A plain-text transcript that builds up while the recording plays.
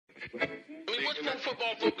I mean, what's pro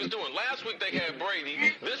football focus doing? Last week they had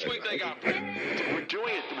Brady. This week they got Brady. We're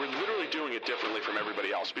literally doing it differently from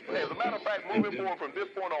everybody else. As a matter of fact, moving forward from this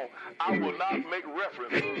point on, I will not make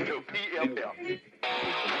reference to PFF.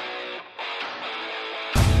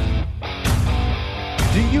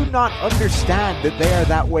 Do you not understand that they are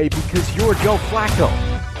that way because you're Joe Flacco?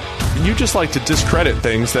 You just like to discredit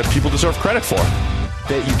things that people deserve credit for.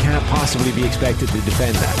 That you can't possibly be expected to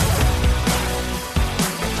defend that.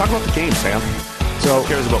 Talk about the game, Sam. So, who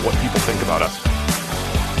cares about what people think about us?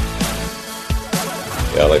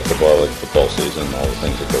 Yeah, I like football season, all the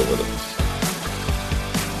things that go with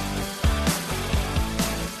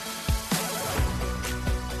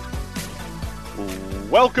it.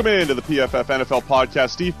 Welcome into the PFF NFL podcast.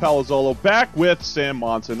 Steve Palazzolo back with Sam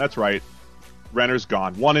Monson. That's right. Renner's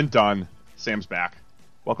gone. One and done. Sam's back.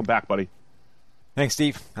 Welcome back, buddy. Thanks,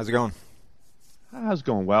 Steve. How's it going? How's it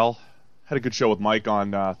going? Well, had a good show with Mike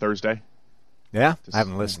on Thursday. Yeah? I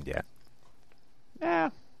haven't listened yet. Yeah.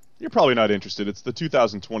 You're probably not interested. It's the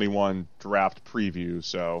 2021 draft preview,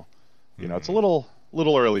 so, it's a little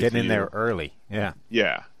early. Getting in there early. Yeah.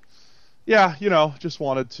 Yeah. Yeah, just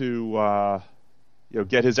wanted to,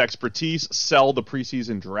 get his expertise, sell the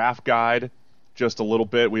preseason draft guide just a little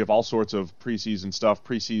bit. We have all sorts of preseason stuff,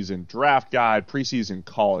 preseason draft guide, preseason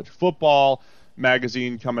college football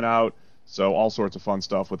magazine coming out. So all sorts of fun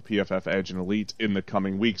stuff with PFF Edge and Elite in the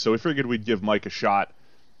coming weeks. So we figured we'd give Mike a shot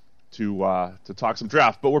to talk some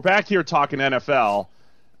draft. But we're back here talking NFL,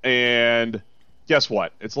 and guess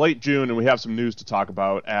what? It's late June, and we have some news to talk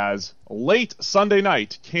about as late Sunday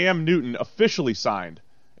night, Cam Newton officially signed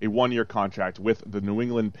a one-year contract with the New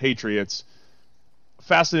England Patriots.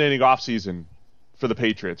 Fascinating offseason for the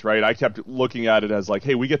Patriots, right? I kept looking at it as like,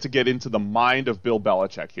 hey, we get to get into the mind of Bill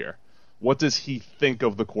Belichick here. What does he think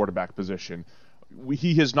of the quarterback position?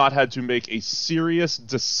 He has not had to make a serious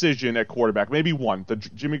decision at quarterback. Maybe one, the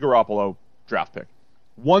Jimmy Garoppolo draft pick.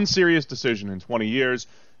 One serious decision in 20 years.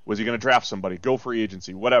 Was he going to draft somebody, go free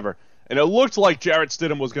agency, whatever? And it looked like Jarrett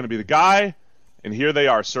Stidham was going to be the guy, and here they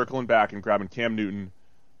are circling back and grabbing Cam Newton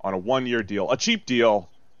on a one-year deal. A cheap deal.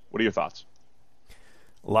 What are your thoughts?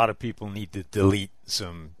 A lot of people need to delete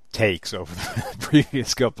some takes over the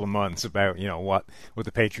previous couple of months about, what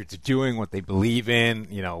the Patriots are doing, what they believe in,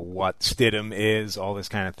 what Stidham is, all this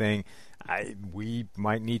kind of thing. We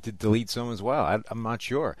might need to delete some as well. I'm not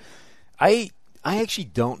sure. I actually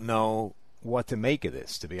don't know what to make of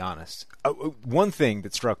this, to be honest. One thing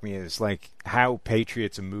that struck me is like how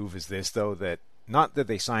Patriots a move is this, though, that not that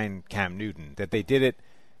they signed Cam Newton, that they did it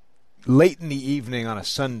late in the evening on a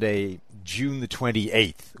Sunday, June the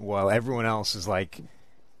 28th, while everyone else is like,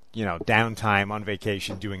 downtime on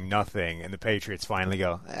vacation doing nothing, and the Patriots finally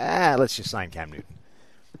go, let's just sign Cam Newton.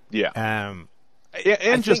 Yeah.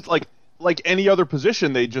 And just like any other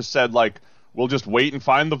position, they just said, like, we'll just wait and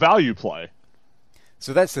find the value play.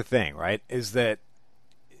 So that's the thing, right, is that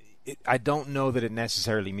I don't know that it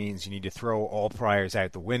necessarily means you need to throw all priors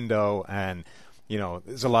out the window and,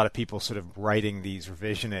 there's a lot of people sort of writing these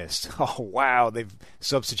revisionists. Oh, wow, they've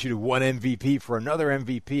substituted one MVP for another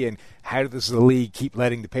MVP, and how does the league keep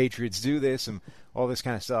letting the Patriots do this and all this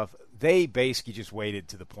kind of stuff? They basically just waited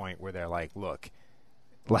to the point where they're like, look,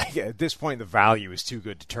 like at this point the value is too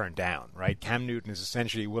good to turn down, right? Cam Newton is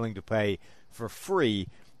essentially willing to pay for free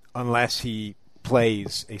unless he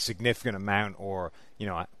plays a significant amount or,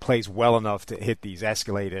 plays well enough to hit these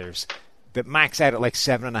escalators that max out at like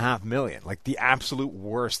 $7.5 million. Like the absolute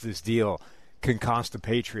worst this deal can cost the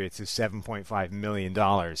Patriots is $7.5 million.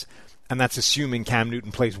 And that's assuming Cam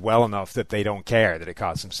Newton plays well enough that they don't care that it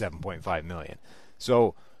costs them $7.5 million.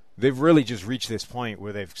 So they've really just reached this point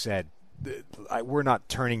where they've said, we're not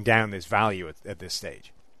turning down this value at this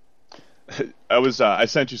stage. I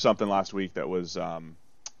sent you something last week that was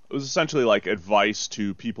it was essentially like advice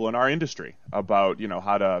to people in our industry about,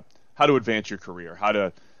 how to advance your career, how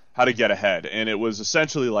to get ahead. And it was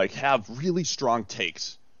essentially like have really strong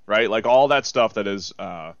takes, right? Like all that stuff that is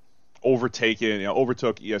overtook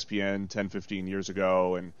ESPN 10, 15 years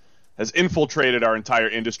ago and has infiltrated our entire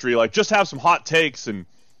industry. Like just have some hot takes and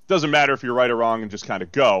it doesn't matter if you're right or wrong and just kind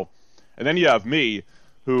of go. And then you have me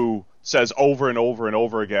who says over and over and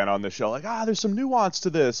over again on the show, like, there's some nuance to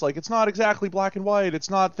this. Like, it's not exactly black and white. It's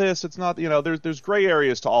not this. It's not, there's gray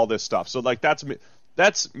areas to all this stuff. So, like, that's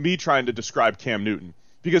me trying to describe Cam Newton.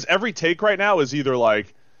 Because every take right now is either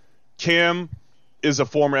like, Cam is a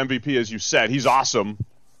former MVP, as you said. He's awesome,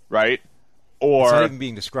 right? Or it's not even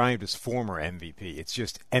being described as former MVP. It's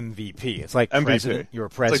just MVP. It's like MVP. President. You're a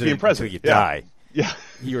president, like being president until you die. Yeah.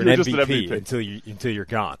 You're an MVP, until you're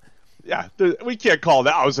gone. Yeah, we can't call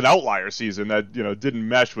that. It was an outlier season that didn't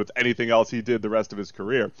mesh with anything else he did the rest of his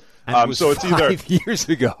career. And it was so it's 5 years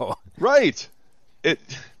ago. Right. It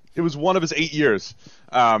was one of his 8 years,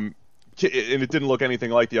 and it didn't look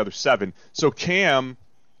anything like the other 7. So Cam,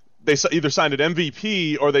 they either signed an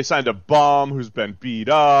MVP or they signed a bum who's been beat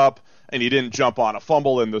up, and he didn't jump on a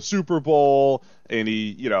fumble in the Super Bowl, and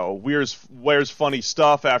he wears funny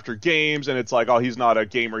stuff after games, and it's like, oh, he's not a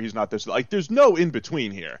gamer, he's not this. Like, there's no in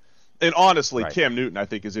between here. And honestly, right. Cam Newton, I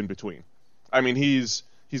think, is in between. I mean, he's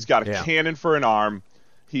got a cannon for an arm.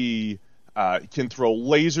 He can throw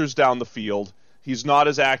lasers down the field. He's not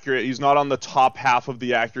as accurate. He's not on the top half of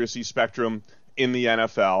the accuracy spectrum in the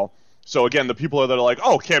NFL. So again, the people that are like,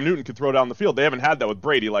 "Oh, Cam Newton can throw down the field," they haven't had that with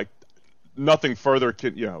Brady. Like, nothing further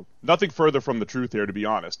from the truth here, to be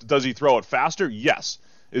honest. Does he throw it faster? Yes.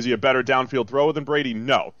 Is he a better downfield thrower than Brady?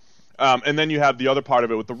 No. And then you have the other part of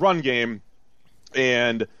it with the run game,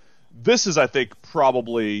 and this is, I think,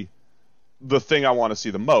 probably the thing I want to see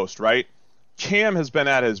the most, right? Cam has been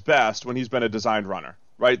at his best when he's been a designed runner,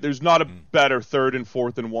 right? There's not a better 3rd and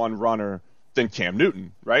 4th and 1 runner than Cam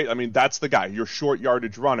Newton, right? I mean, that's the guy, your short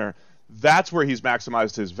yardage runner. That's where he's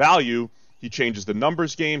maximized his value. He changes the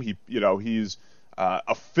numbers game. He's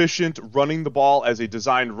efficient running the ball as a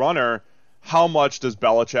designed runner. How much does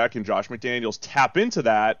Belichick and Josh McDaniels tap into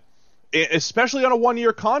that, especially on a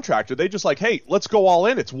 1-year contract? Are they just like, hey, let's go all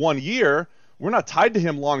in. It's 1 year. We're not tied to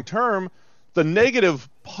him long term. The negative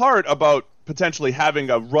part about potentially having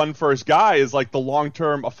a run-first guy is like the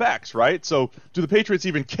long-term effects, right? So do the Patriots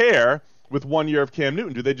even care with 1 year of Cam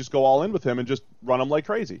Newton? Do they just go all in with him and just run him like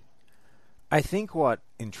crazy? I think what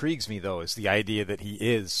intrigues me, though, is the idea that he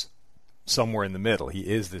is somewhere in the middle. He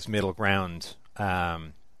is this middle ground,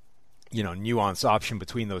 nuanced option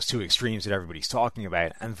between those two extremes that everybody's talking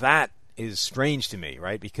about. And that is strange to me,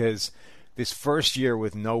 right? Because this first year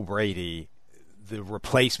with no Brady, the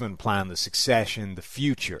replacement plan, the succession, the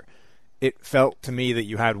future, it felt to me that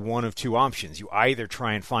you had one of two options. You either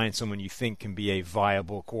try and find someone you think can be a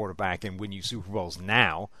viable quarterback and win you Super Bowls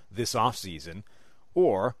now, this offseason,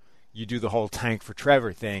 or you do the whole tank for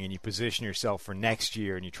Trevor thing and you position yourself for next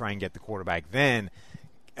year and you try and get the quarterback then.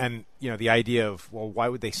 And, the idea of, well, why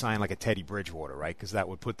would they sign like a Teddy Bridgewater, right? Because that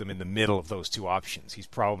would put them in the middle of those two options. He's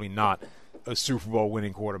probably not a Super Bowl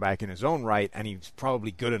winning quarterback in his own right, and he's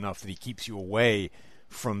probably good enough that he keeps you away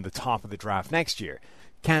from the top of the draft next year.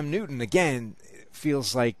 Cam Newton, again,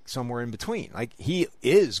 feels like somewhere in between. Like, he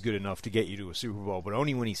is good enough to get you to a Super Bowl, but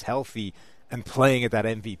only when he's healthy and playing at that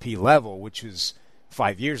MVP level, which was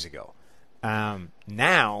 5 years ago.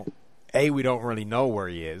 Now, we don't really know where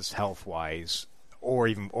he is health-wise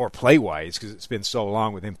or play-wise because it's been so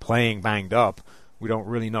long with him playing banged up. We don't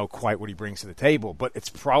really know quite what he brings to the table, but it's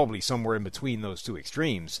probably somewhere in between those two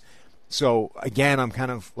extremes. So, again, I'm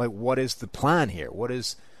kind of like, what is the plan here?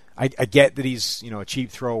 I get that he's, a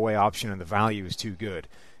cheap throwaway option and the value is too good.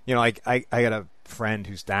 I got a friend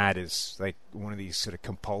whose dad is like one of these sort of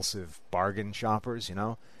compulsive bargain shoppers,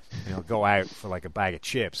 go out for like a bag of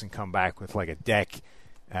chips and come back with like a deck,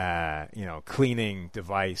 cleaning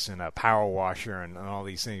device and a power washer and all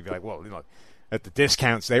these things. You'd be like, well, at the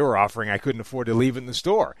discounts they were offering, I couldn't afford to leave it in the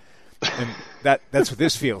store. And that's what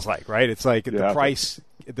this feels like, right? It's like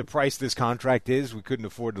at the price this contract is, we couldn't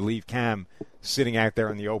afford to leave Cam sitting out there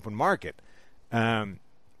in the open market.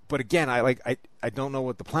 But again, I don't know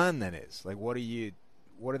what the plan then is. Like, what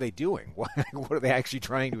are they doing? What are they actually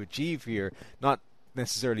trying to achieve here? Not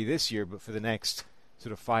necessarily this year, but for the next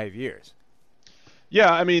sort of 5 years.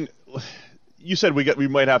 Yeah, I mean, you said we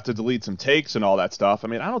might have to delete some takes and all that stuff. I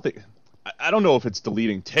mean, I don't know if it's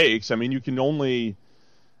deleting takes. I mean, you can only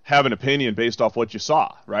have an opinion based off what you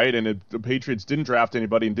saw, right? And the Patriots didn't draft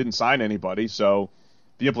anybody and didn't sign anybody, so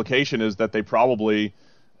the implication is that they probably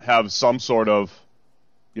have some sort of,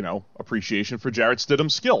 appreciation for Jarrett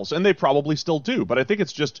Stidham's skills, and they probably still do. But I think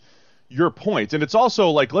it's just your point, and it's also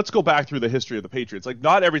like, let's go back through the history of the Patriots. Like,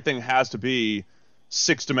 not everything has to be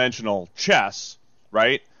six-dimensional chess,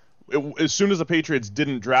 right? As soon as the Patriots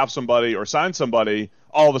didn't draft somebody or sign somebody,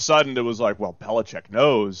 all of a sudden it was like, well, Belichick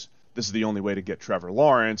knows this is the only way to get Trevor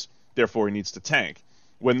Lawrence, therefore he needs to tank.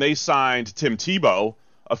 When they signed Tim Tebow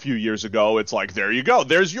a few years ago, it's like, there you go.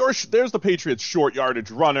 There's the Patriots' short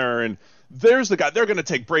yardage runner, and there's the guy. They're going to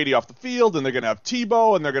take Brady off the field, and they're going to have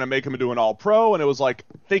Tebow, and they're going to make him into an all-pro. And it was like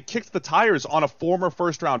they kicked the tires on a former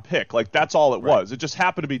first-round pick. Like, that's all it was. It just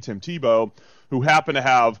happened to be Tim Tebow, who happened to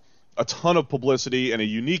have a ton of publicity and a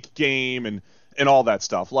unique game and all that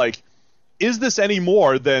stuff. Like, is this any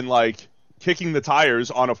more than, like, kicking the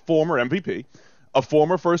tires on a former MVP, a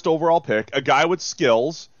former first overall pick, a guy with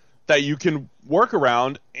skills that you can work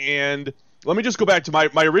around and let me just go back to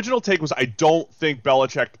my original take was I don't think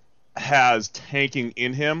Belichick has tanking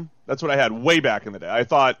in him. That's what I had way back in the day. I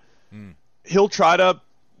thought he'll try to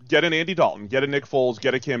get an Andy Dalton, get a Nick Foles,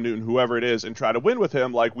 get a Cam Newton, whoever it is, and try to win with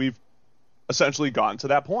him like we've essentially gotten to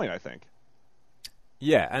that point, I think.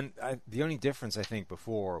 Yeah, and the only difference I think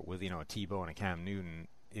before with a Tebow and a Cam Newton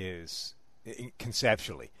is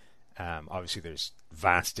conceptually. Obviously, there's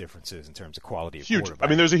vast differences in terms of quality of quarterback. I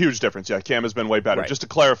mean, there's a huge difference. Yeah, Cam has been way better. Right. Just to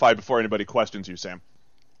clarify before anybody questions you, Sam.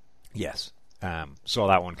 Yes. Saw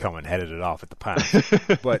that one coming, headed it off at the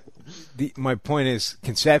pass. But my point is,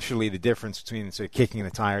 conceptually, the difference between kicking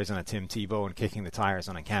the tires on a Tim Tebow and kicking the tires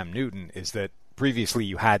on a Cam Newton is that previously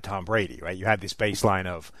you had Tom Brady, right? You had this baseline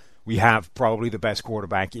of we have probably the best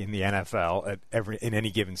quarterback in the NFL in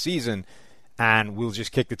any given season, and we'll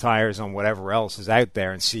just kick the tires on whatever else is out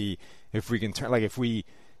there and see if we can if we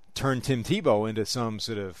turn Tim Tebow into some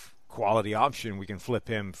sort of quality option, we can flip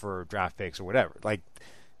him for draft picks or whatever.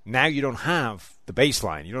 Now you don't have the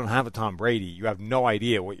baseline. You don't have a Tom Brady. You have no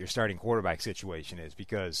idea what your starting quarterback situation is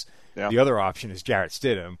because the other option is Jarrett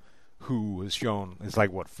Stidham, who was shown is 4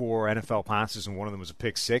 NFL passes and one of them was a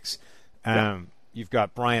pick six. You've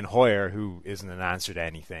got Brian Hoyer, who isn't an answer to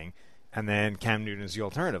anything, and then Cam Newton is the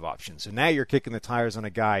alternative option. So now you're kicking the tires on a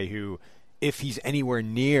guy who, if he's anywhere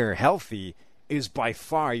near healthy, is by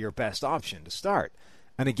far your best option to start.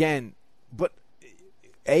 And again,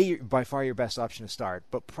 by far your best option to start,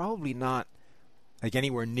 but probably not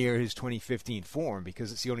anywhere near his 2015 form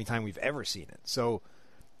because it's the only time we've ever seen it. So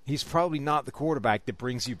he's probably not the quarterback that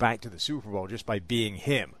brings you back to the Super Bowl just by being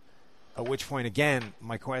him. At which point, again,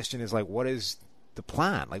 my question is what is the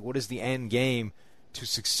plan? What is the end game to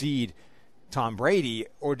succeed Tom Brady?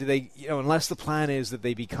 Or do they, unless the plan is that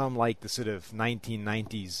they become like the sort of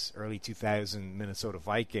 1990s, early 2000 Minnesota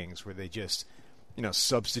Vikings where they just,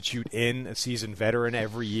 substitute in a seasoned veteran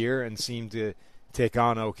every year and seem to take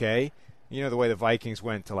on okay. The way the Vikings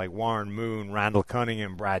went to Warren Moon, Randall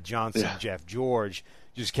Cunningham, Brad Johnson, Jeff George,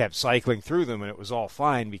 just kept cycling through them and it was all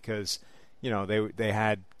fine because, they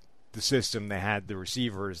had the system, they had the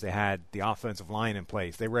receivers, they had the offensive line in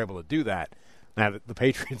place. They were able to do that. Now, the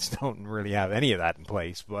Patriots don't really have any of that in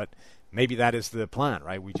place, but maybe that is the plan,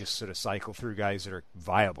 right? We just sort of cycle through guys that are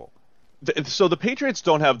viable. So the Patriots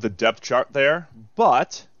don't have the depth chart there,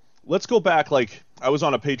 but let's go back. I was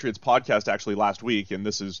on a Patriots podcast actually last week, and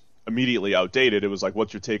this is immediately outdated. It was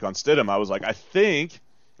what's your take on Stidham? I was I think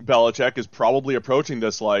Belichick is probably approaching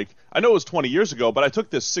this I know it was 20 years ago, but I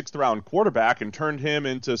took this 6th-round quarterback and turned him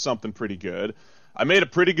into something pretty good. I made a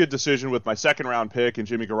pretty good decision with my 2nd-round pick and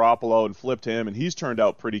Jimmy Garoppolo and flipped him, and he's turned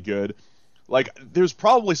out pretty good. There's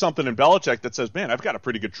probably something in Belichick that says, man, I've got a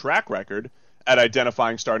pretty good track record at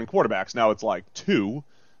identifying starting quarterbacks. Now it's 2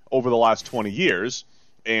 over the last 20 years,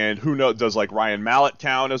 and who knows? Does Ryan Mallett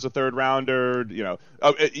count as a 3rd-rounder?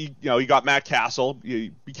 You got Matt Castle.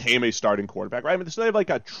 He became a starting quarterback, right? I mean, so they have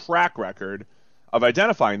a track record of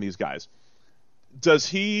identifying these guys. Does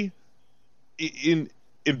he, in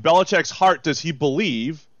Belichick's heart, does he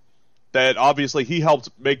believe that obviously he helped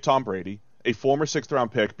make Tom Brady a former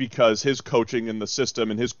 6th-round pick because his coaching and the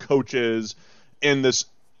system and his coaches in this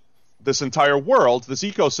entire world, this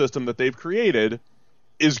ecosystem that they've created,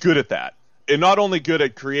 is good at that. And not only good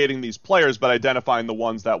at creating these players, but identifying the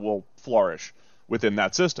ones that will flourish within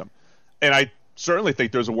that system. And I certainly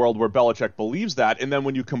think there's a world where Belichick believes that. And then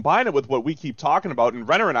when you combine it with what we keep talking about, and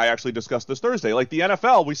Renner and I actually discussed this Thursday, the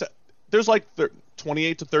NFL, we said there's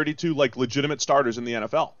 28 to 32 legitimate starters in the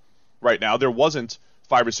NFL right now. There wasn't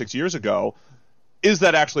 5 or 6 years ago. Is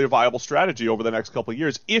that actually a viable strategy over the next couple of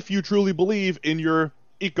years if you truly believe in your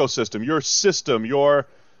ecosystem, your system, your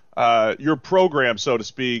program, so to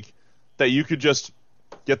speak, that you could just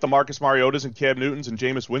get the Marcus Mariotas and Cam Newtons and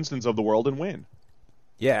Jameis Winstons of the world and win?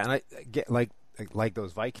 Yeah, and I get like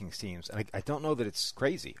those Vikings teams, and I don't know that it's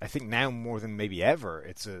crazy. I think now more than maybe ever,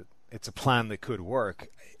 it's a plan that could work.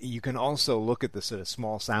 You can also look at the sort of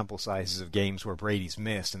small sample sizes of games where Brady's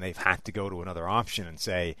missed and they've had to go to another option and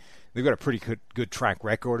say they've got a pretty good track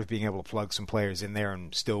record of being able to plug some players in there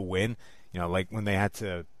and still win. When they had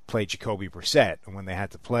to play Jacoby Brissett and when they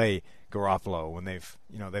had to play Garoppolo, when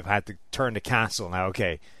they've had to turn to Castle. Now,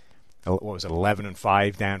 okay, what was it,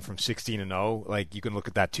 11-5 down from 16-0? You can look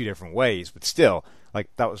at that 2 different ways, but still,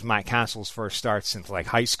 that was Matt Castle's first start since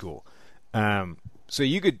high school. So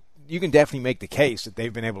you can definitely make the case that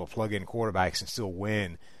they've been able to plug in quarterbacks and still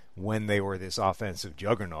win when they were this offensive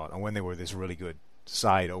juggernaut and when they were this really good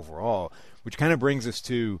side overall, which kind of brings us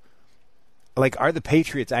to, are the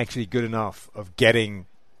Patriots actually good enough of getting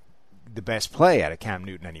the best play out of Cam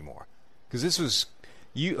Newton anymore? Because this was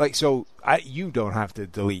You don't have to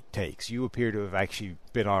delete takes. You appear to have actually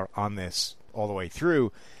been on this all the way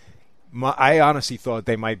through. I honestly thought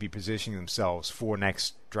they might be positioning themselves for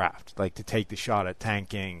next draft, like to take the shot at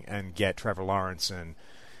tanking and get Trevor Lawrence and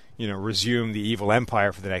resume the evil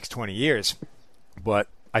empire for the next 20 years. But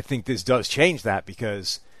I think this does change that,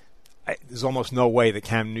 because there's almost no way that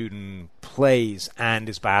Cam Newton plays and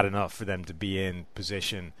is bad enough for them to be in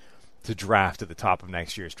position to draft at the top of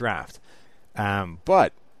next year's draft.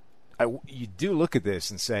 But you do look at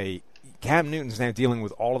this and say, Cam Newton's now dealing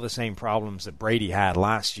with all of the same problems that Brady had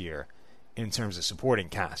last year in terms of supporting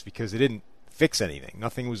cast, because they didn't fix anything.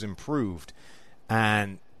 Nothing was improved.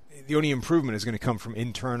 And the only improvement is going to come from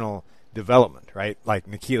internal development, right? Like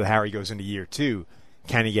N'Keal Harry goes into year 2.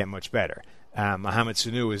 Can he get much better? Mohamed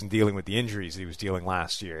Sanu isn't dealing with the injuries he was dealing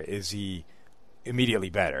last year. Is he immediately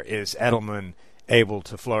better? Is Edelman able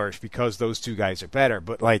to flourish because those two guys are better?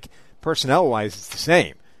 But like personnel-wise, it's the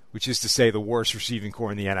same, which is to say the worst receiving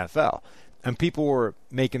core in the NFL. And people were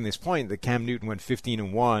making this point that Cam Newton went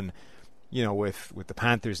 15-1, with the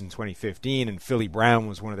Panthers in 2015, and Philly Brown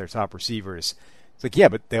was one of their top receivers. It's like, yeah,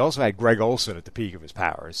 but they also had Greg Olsen at the peak of his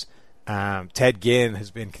powers. Ted Ginn has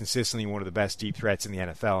been consistently one of the best deep threats in the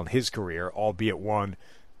NFL in his career, albeit one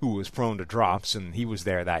who was prone to drops, and he was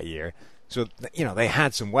there that year. So, they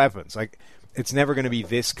had some weapons. Like, it's never going to be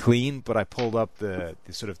this clean, but I pulled up the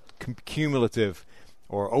sort of cumulative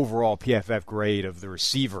or overall PFF grade of the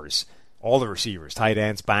receivers, all the receivers, tight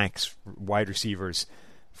ends, backs, wide receivers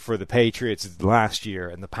for the Patriots last year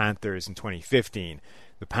and the Panthers in 2015.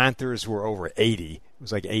 The Panthers were over 80. It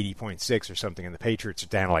was like 80.6 or something, and the Patriots are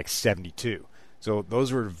down to like 72. So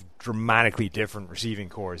those were dramatically different receiving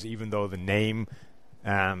cores, even though the name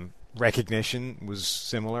recognition was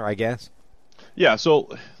similar, I guess. Yeah,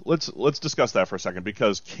 so let's discuss that for a second,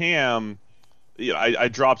 because Cam, I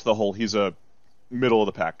dropped the whole he's a middle of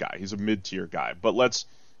the pack guy. He's a mid-tier guy. But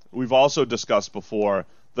we've also discussed before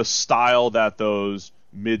the style that those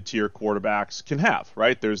mid-tier quarterbacks can have,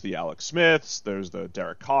 right? There's the Alex Smiths, there's the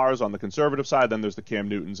Derek Carrs on the conservative side, then there's the Cam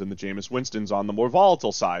Newtons and the Jameis Winstons on the more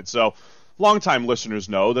volatile side. So longtime listeners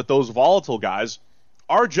know that those volatile guys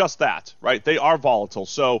are just that, right? They are volatile.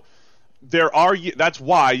 So that's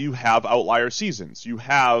why you have outlier seasons. You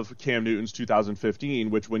have Cam Newton's 2015,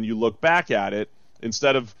 which when you look back at it,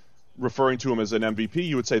 instead of referring to him as an MVP,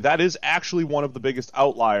 you would say that is actually one of the biggest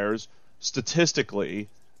outliers statistically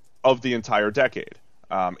of the entire decade.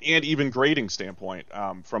 And even grading standpoint,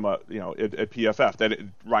 from at PFF,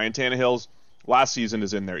 Ryan Tannehill's last season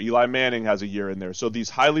is in there. Eli Manning has a year in there. So these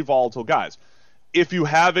highly volatile guys. If you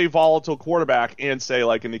have a volatile quarterback and say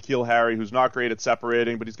like a N'Keal Harry who's not great at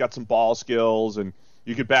separating, but he's got some ball skills and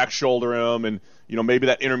you could back shoulder him, and maybe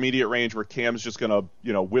that intermediate range where Cam's just gonna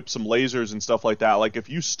whip some lasers and stuff like that. Like if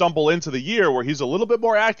you stumble into the year where he's a little bit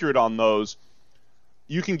more accurate on those,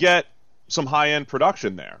 you can get some high end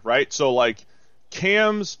production there, right? So like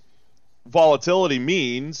Cam's volatility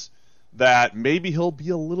means that maybe he'll be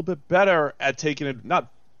a little bit better at taking it.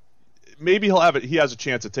 Maybe he has a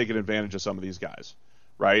chance at taking advantage of some of these guys,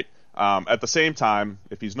 right? At the same time,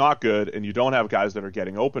 if he's not good and you don't have guys that are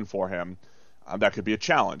getting open for him, that could be a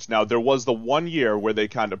challenge. Now, there was the 1 year where they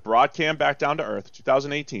kind of brought Cam back down to earth,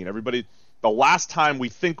 2018. The last time we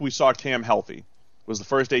think we saw Cam healthy was the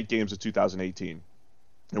first 8 games of 2018.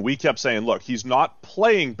 And we kept saying, look, he's not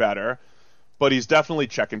playing better, but he's definitely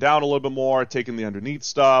checking down a little bit more, taking the underneath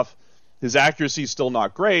stuff. His accuracy is still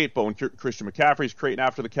not great, but when Christian McCaffrey's creating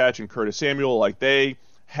after the catch and Curtis Samuel, they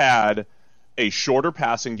had a shorter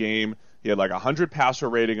passing game. He had 100 passer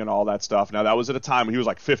rating and all that stuff. Now, that was at a time when he was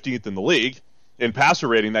 15th in the league in passer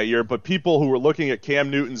rating that year, but people who were looking at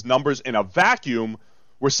Cam Newton's numbers in a vacuum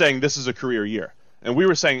were saying this is a career year. And we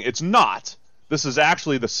were saying it's not. This is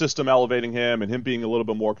actually the system elevating him and him being a little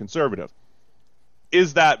bit more conservative.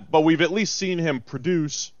 But we've at least seen him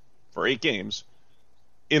produce for 8 games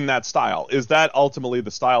in that style. Is that ultimately the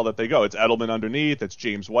style that they go? It's Edelman underneath, it's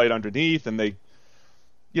James White underneath, and they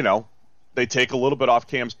take a little bit off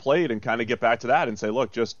Cam's plate and kind of get back to that and say,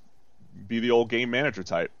 look, just be the old game manager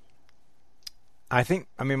type.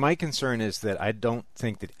 My concern is that I don't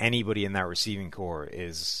think that anybody in that receiving core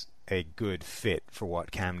is a good fit for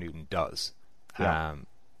what Cam Newton does. Yeah.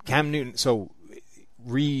 Cam Newton, so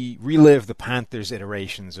relive the Panthers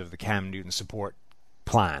iterations of the Cam Newton support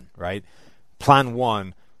plan, right? Plan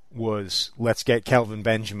 1 was let's get Kelvin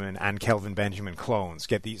Benjamin and Kelvin Benjamin clones.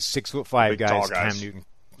 Get these 6'5" guys Cam Newton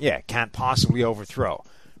can't possibly overthrow,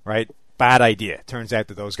 right? Bad idea. Turns out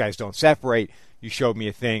that those guys don't separate. You showed me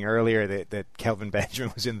a thing earlier that Kelvin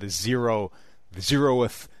Benjamin was in the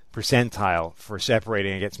 0th percentile for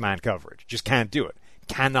separating against man coverage. Just can't do it.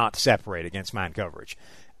 cannot separate against man coverage.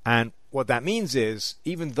 And what that means is,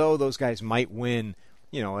 even though those guys might win,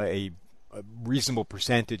 a reasonable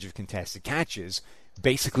percentage of contested catches,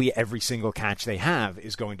 basically every single catch they have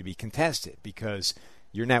is going to be contested, because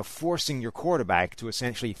you're now forcing your quarterback to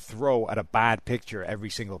essentially throw at a bad picture every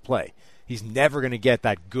single play. He's never going to get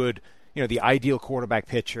that good, the ideal quarterback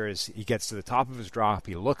pitcher is he gets to the top of his drop,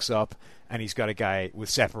 he looks up, and he's got a guy with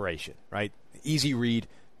separation, right? Easy read,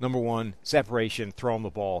 number one, separation, throw him the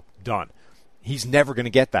ball, done. He's never going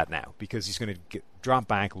to get that now, because he's going to drop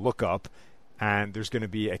back, look up, and there's going to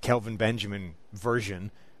be a Kelvin Benjamin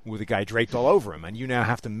version with a guy draped all over him. And you now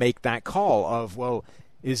have to make that call of, well,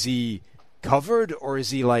 is he covered, or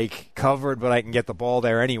is he covered but I can get the ball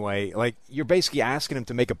there anyway? You're basically asking him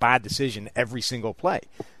to make a bad decision every single play.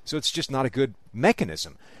 So it's just not a good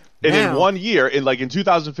mechanism. And in 1 year, in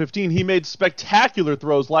 2015, he made spectacular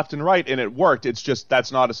throws left and right, and it worked. It's just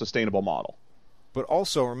that's not a sustainable model. But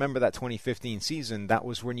also, remember that 2015 season, that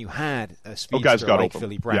was when you had a speedster like open.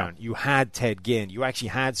 Philly Brown. Yeah. You had Ted Ginn. You actually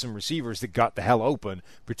had some receivers that got the hell open,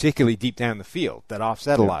 particularly deep down the field, that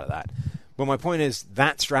offset a lot of that. But my point is,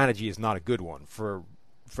 that strategy is not a good one for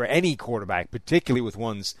any quarterback, particularly with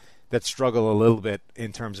ones that struggle a little bit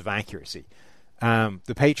in terms of accuracy.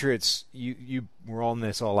 The Patriots, you were on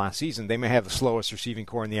this all last season, they may have the slowest receiving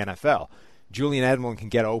core in the NFL. Julian Edelman can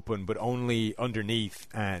get open, but only underneath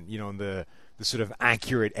and, in the sort of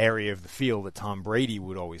accurate area of the field that Tom Brady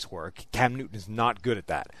would always work. Cam Newton is not good at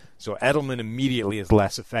that. So Edelman immediately is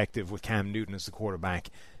less effective with Cam Newton as the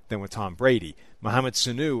quarterback than with Tom Brady. Mohamed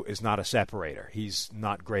Sanu is not a separator. He's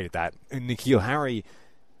not great at that. And N'Keal Harry,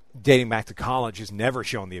 dating back to college, has never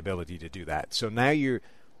shown the ability to do that. So now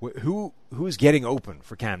who's getting open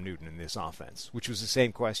for Cam Newton in this offense, which was the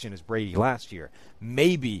same question as Brady last year.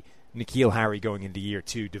 Maybe N'Keal Harry going into year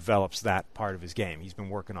 2 develops that part of his game. He's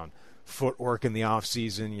been working on footwork in the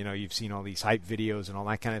offseason. You've seen all these hype videos and all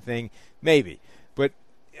that kind of thing. Maybe. But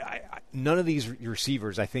none of these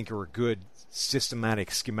receivers, I think, are a good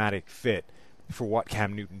systematic, schematic fit for what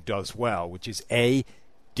Cam Newton does well, which is A,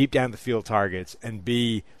 deep down the field targets, and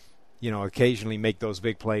B, occasionally make those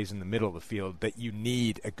big plays in the middle of the field that you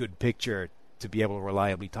need a good picture to be able to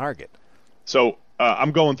reliably target. So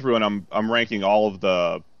I'm going through and I'm ranking all of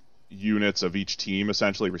the units of each team,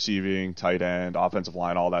 essentially receiving, tight end, offensive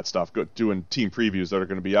line, all that stuff, doing team previews that are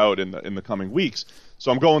going to be out in the coming weeks. So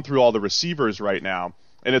I'm going through all the receivers right now,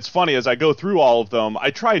 and it's funny, as I go through all of them,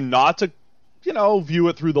 I try not to view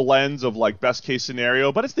it through the lens of best case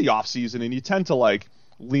scenario, but it's the off season and you tend to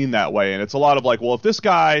lean that way, and it's a lot of well, if this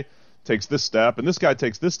guy takes this step and this guy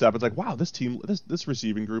takes this step, it's wow, this team, this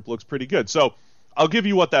receiving group looks pretty good. So I'll give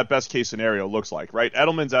you what that best case scenario looks like, right?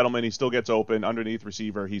 Edelman's Edelman. He still gets open underneath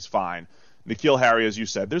receiver. He's fine. N'Keal Harry, as you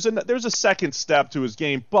said, there's a second step to his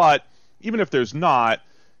game, but even if there's not,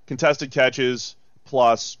 contested catches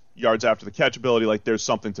plus yards after the catch ability, there's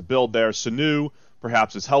something to build there. Sanu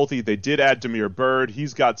perhaps is healthy. They did add Damiere Byrd.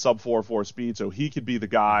 He's got sub 4.4 speed, so he could be the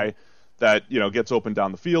guy that gets open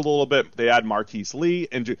down the field a little bit. They add Marquise Lee,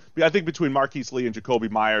 and I think between Marquise Lee and Jacoby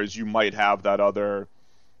Myers, you might have that other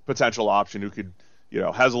potential option who could,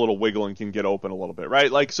 has a little wiggle and can get open a little bit,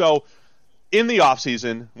 right? So in the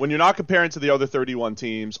offseason, when you're not comparing to the other 31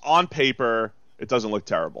 teams, on paper, it doesn't look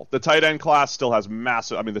terrible. The tight end class still has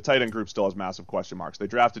the tight end group still has massive question marks. They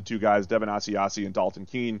drafted 2 guys, Devin Asiasi and Dalton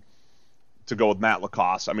Keene, to go with Matt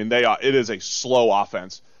Lacoste. It is a slow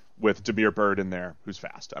offense with Damiere Byrd in there, who's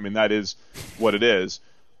fast. That is what it is.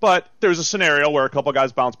 But there's a scenario where a couple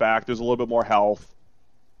guys bounce back, there's a little bit more health,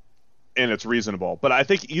 and it's reasonable. But I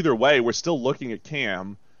think either way, we're still looking at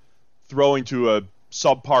Cam throwing to a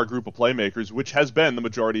subpar group of playmakers, which has been the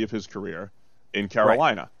majority of his career in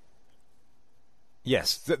Carolina. Right.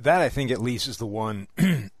 Yes, that I think at least is the one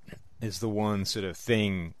sort of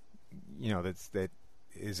thing, that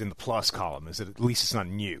is in the plus column, is that at least it's not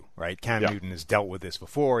new, right? Cam Newton has dealt with this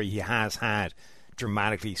before. He has had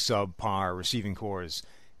dramatically subpar receiving cores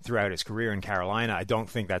throughout his career in Carolina. I don't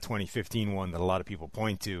think that 2015 one that a lot of people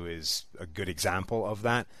point to is a good example of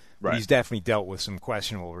that. Right. But he's definitely dealt with some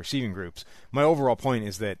questionable receiving groups. My overall point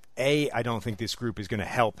is that A, I don't think this group is going to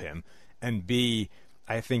help him, and B,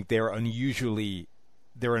 I think they're an unusually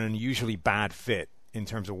bad fit in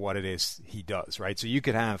terms of what it is he does, right? So you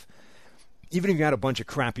could have, even if you had a bunch of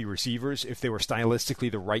crappy receivers, if they were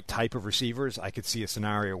stylistically the right type of receivers, I could see a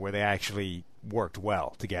scenario where they actually worked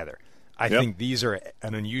well together. I think these are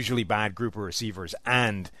an unusually bad group of receivers,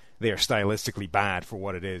 and they are stylistically bad for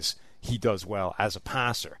what it is he does well as a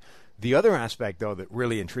passer. The other aspect, though, that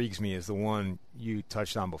really intrigues me is the one you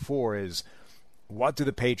touched on before, is what do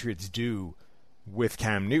the Patriots do with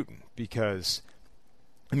Cam Newton? Because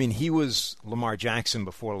I mean, he was Lamar Jackson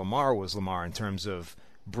before Lamar was Lamar in terms of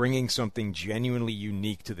bringing something genuinely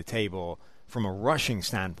unique to the table from a rushing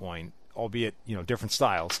standpoint, albeit, different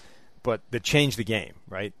styles, but that changed the game,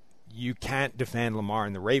 right? You can't defend Lamar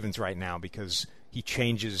and the Ravens right now because he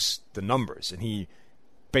changes the numbers, and he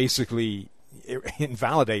basically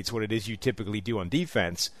invalidates what it is you typically do on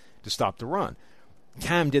defense to stop the run.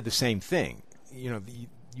 Cam did the same thing.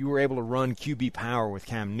 You were able to run QB power with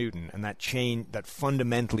Cam Newton, and that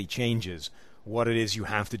fundamentally changes what it is you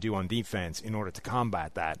have to do on defense in order to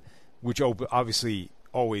combat that, which obviously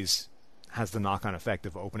always has the knock-on effect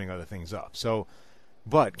of opening other things up. So,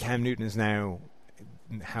 but Cam Newton is now,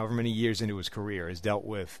 however many years into his career, has dealt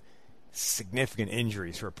with significant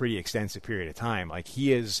injuries for a pretty extensive period of time. Like,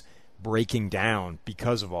 he is breaking down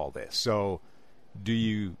because of all this. So do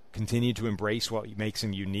you continue to embrace what makes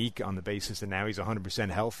him unique on the basis that now he's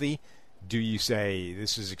 100% healthy? Do you say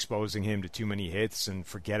this is exposing him to too many hits and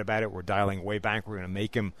forget about it? We're dialing way back. We're going to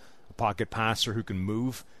make him a pocket passer who can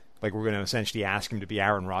move. Like, we're going to essentially ask him to be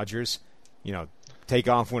Aaron Rodgers. Take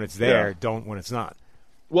off when it's there, don't when it's not.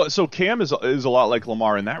 Well, so Cam is a lot like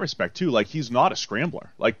Lamar in that respect, too. Like, he's not a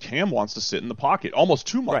scrambler. Like, Cam wants to sit in the pocket. Almost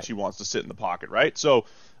too much He wants to sit in the pocket, right? So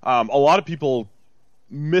a lot of people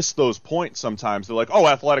miss those points sometimes. They're like, oh,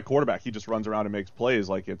 athletic quarterback. He just runs around and makes plays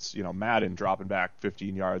like it's, Madden, dropping back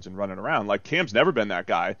 15 yards and running around. Like, Cam's never been that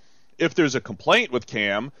guy. If there's a complaint with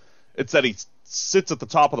Cam, it's that he sits at the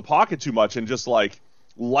top of the pocket too much and just,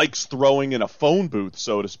 likes throwing in a phone booth,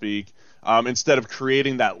 so to speak, instead of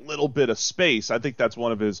creating that little bit of space. I think that's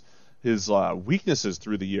one of his weaknesses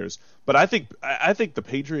through the years. But I think the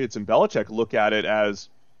Patriots and Belichick look at it as,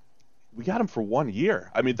 we got him for 1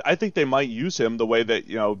 year. I mean, I think they might use him the way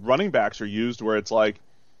that, running backs are used, where it's like,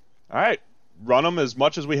 all right, run him as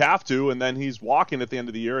much as we have to, and then he's walking at the end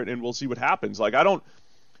of the year, and we'll see what happens.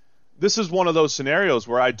 This is one of those scenarios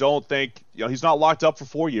where I don't think, he's not locked up for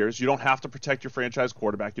 4 years. You don't have to protect your franchise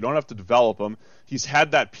quarterback. You don't have to develop him. He's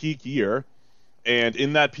had that peak year, and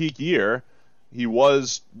in that peak year, he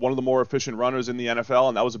was one of the more efficient runners in the NFL,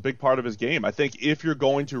 and that was a big part of his game. I think if you're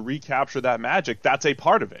going to recapture that magic, that's a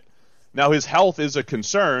part of it. Now, his health is a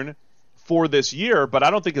concern for this year, but I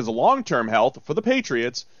don't think his long-term health for the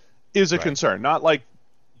Patriots is a concern. Not like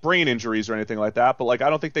brain injuries or anything like that, but I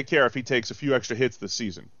don't think they care if he takes a few extra hits this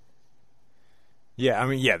season. Yeah, I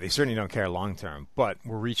mean, they certainly don't care long-term, but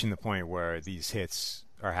we're reaching the point where these hits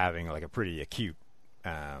are having a pretty acute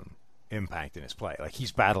impact in his play. Like,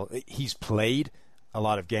 he's played a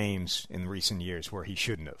lot of games in recent years where he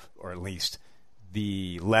shouldn't have, or at least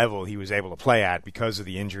the level he was able to play at because of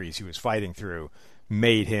the injuries he was fighting through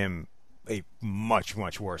made him a much,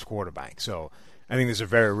 much worse quarterback. So I think there's a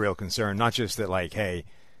very real concern, not just that, hey,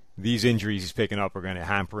 these injuries he's picking up are going to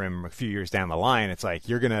hamper him a few years down the line. It's like,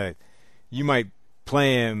 you might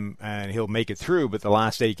play him and he'll make it through, but the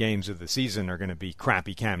last 8 games of the season are going to be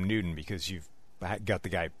crappy Cam Newton because you've got the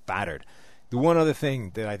guy battered. The one other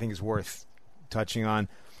thing that I think is worth touching on,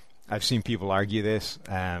 I've seen people argue this,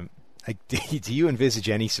 do you envisage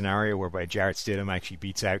any scenario whereby Jarrett Stidham actually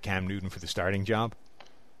beats out Cam Newton for the starting job?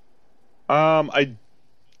 I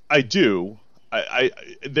do.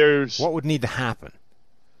 There's what would need to happen?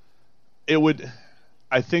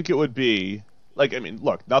 I think it would be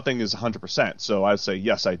look, nothing is 100%, so I say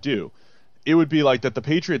yes, I do. It would be that the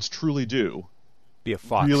Patriots truly do. Be a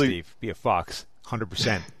fox, really, Steve. Be a fox,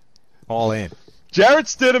 100%, all in. Jarrett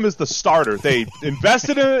Stidham is the starter. They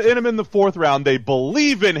invested in him in the 4th round. They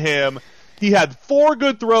believe in him. He had 4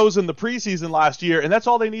 good throws in the preseason last year, and that's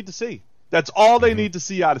all they need to see. That's all they need to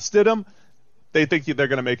see out of Stidham. They think they're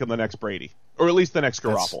going to make him the next Brady, or at least the next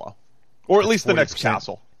Garoppolo, or at least the next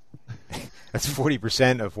Castle. That's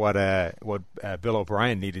 40% of what Bill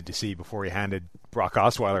O'Brien needed to see before he handed Brock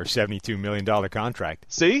Osweiler a $72 million contract.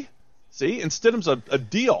 See, and Stidham's a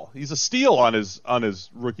deal. He's a steal on his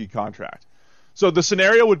rookie contract. So the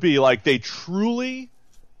scenario would be they truly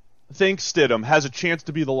think Stidham has a chance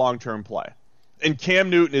to be the long-term play, and Cam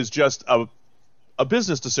Newton is just a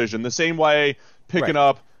business decision. The same way picking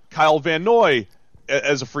up Kyle Van Noy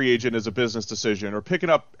as a free agent is a business decision, or picking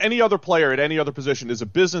up any other player at any other position is a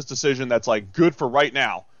business decision that's good for right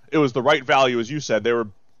now. It was the right value, as you said.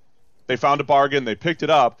 They found a bargain, they picked it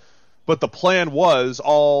up, but the plan was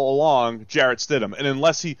all along Jarrett Stidham. And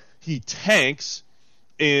unless he tanks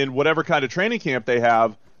in whatever kind of training camp they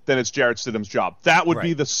have, then it's Jarrett Stidham's job. That would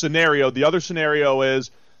be the scenario. The other scenario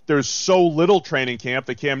is there's so little training camp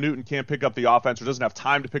that Cam Newton can't pick up the offense or doesn't have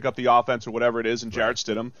time to pick up the offense or whatever it is, and Jarrett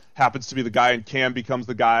Stidham happens to be the guy, and Cam becomes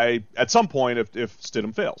the guy at some point if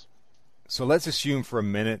Stidham fails. So let's assume for a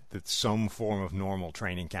minute that some form of normal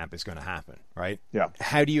training camp is going to happen, right? Yeah.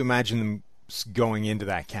 How do you imagine them going into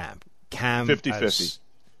that camp. Cam 50-50.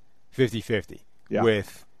 50-50. Yeah.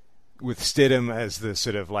 With Stidham as the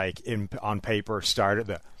sort of like on paper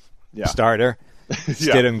starter, Yeah. starter. Yeah.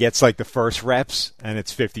 Stidham gets like the first reps, and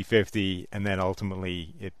it's 50-50, and then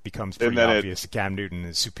ultimately it becomes pretty obvious that Cam Newton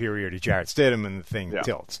is superior to Jarrett Stidham, and the thing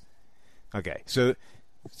tilts. Okay, so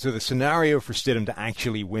the scenario for Stidham to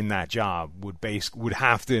actually win that job would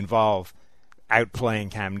have to involve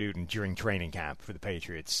outplaying Cam Newton during training camp for the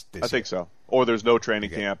Patriots this year. I think so. Or there's no training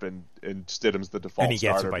camp, and Stidham's the default and he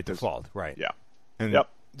gets starter it by default, right? Yeah. And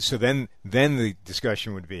so then the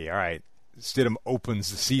discussion would be, all right, Stidham opens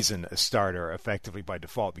the season as starter effectively by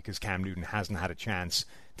default because Cam Newton hasn't had a chance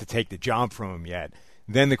to take the job from him yet.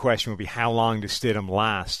 Then the question would be, how long does Stidham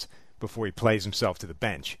last before he plays himself to the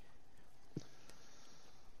bench?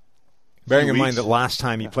 Bearing in mind that last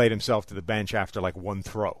time he played himself to the bench after like one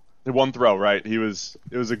throw. One throw, right? It was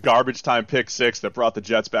a garbage time pick six that brought the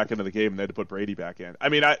Jets back into the game, and they had to put Brady back in. I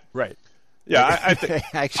mean, right. Yeah, I think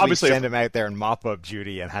they actually obviously sent him out there and mop up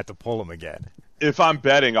duty and had to pull him again. If I'm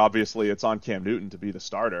betting, obviously it's on Cam Newton to be the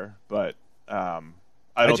starter, but I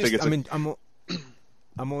don't think it's. I'm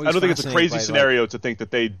always I don't think it's a crazy scenario to think that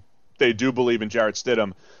they do believe in Jarrett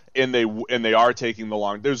Stidham, and they are taking the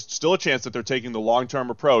long. There's still a chance that they're taking the long-term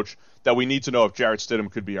approach that we need to know if Jarrett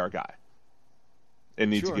Stidham could be our guy, and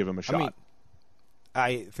need to give him a shot.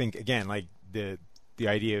 I think again, like the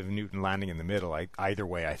idea of Newton landing in the middle, either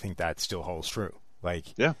way, I think that still holds true.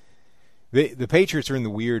 The Patriots are in the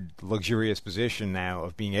weird, luxurious position now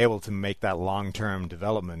of being able to make that long-term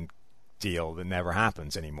development deal that never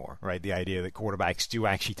happens anymore, right? The idea that quarterbacks do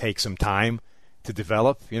actually take some time to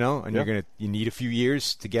develop, and you need a few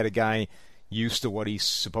years to get a guy used to what he's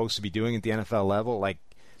supposed to be doing at the NFL level. Like,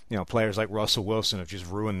 players like Russell Wilson have just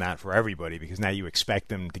ruined that for everybody because now you expect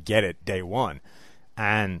them to get it day one.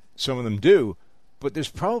 And some of them do, but there's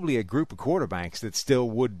probably a group of quarterbacks that still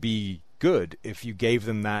would be good if you gave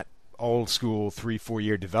them that old school 3-4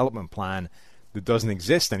 year development plan that doesn't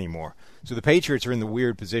exist anymore. So the Patriots are in the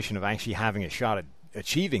weird position of actually having a shot at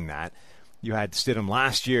achieving that. You had Stidham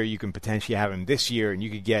last year, you can potentially have him this year, and you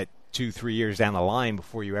could get 2-3 years down the line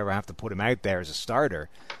before you ever have to put him out there as a starter.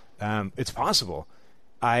 It's possible.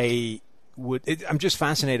 I'm just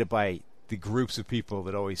fascinated by the groups of people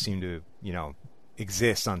that always seem to,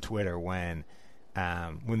 exist on Twitter when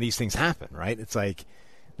these things happen, right? It's like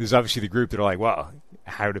there's obviously the group that are like, well,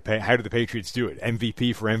 how do the Patriots do it?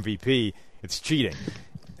 MVP for MVP, it's cheating.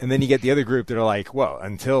 And then you get the other group that are like, well,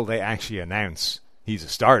 until they actually announce he's a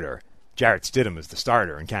starter, Jarrett Stidham is the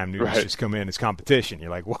starter, and Cam Newton's just come in as competition. You're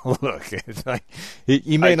like, well, look, it's like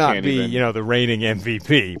he may not be, the reigning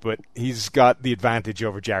MVP, but he's got the advantage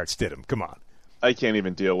over Jarrett Stidham. Come on. I can't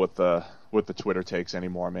even deal with the Twitter takes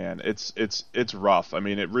anymore, man. It's rough. I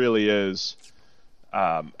mean, it really is.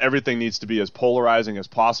 Everything needs to be as polarizing as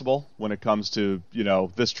possible when it comes to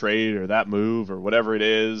this trade or that move or whatever it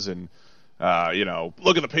is, and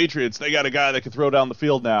look at the Patriots. They got a guy that can throw down the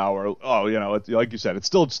field now, or like you said, it's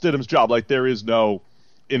still Stidham's job. Like there is no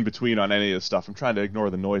in between on any of this stuff. I'm trying to ignore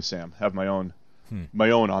the noise, Sam. Have my own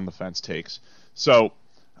on the fence takes. So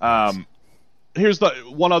here's the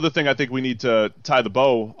one other thing I think we need to tie the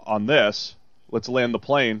bow on this. Let's land the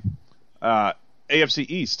plane. AFC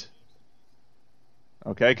East.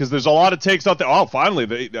 Okay, because there's a lot of takes out there. Oh, finally,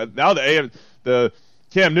 the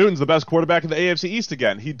Cam Newton's the best quarterback in the AFC East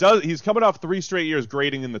again. He's coming off 3 straight years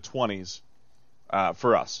grading in the 20s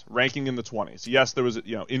for us, ranking in the 20s. Yes, there was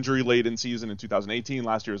injury late in season in 2018.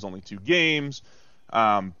 Last year was only 2 games,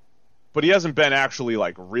 but he hasn't been actually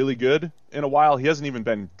like really good in a while. He hasn't even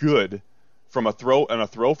been good from a throw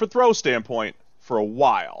for throw standpoint for a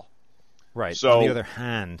while. Right. So, on the other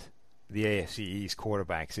hand, the AFC East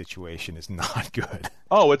quarterback situation is not good.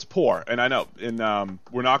 Oh, it's poor, and I know. And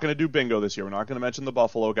we're not going to do bingo this year. We're not going to mention the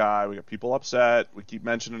Buffalo guy. We got people upset. We keep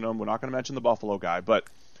mentioning him. We're not going to mention the Buffalo guy. But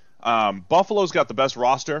Buffalo's got the best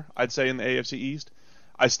roster, I'd say, in the AFC East.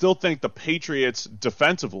 I still think the Patriots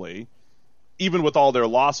defensively, even with all their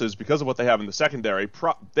losses, because of what they have in the secondary,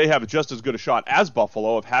 they have just as good a shot as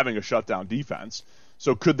Buffalo of having a shutdown defense.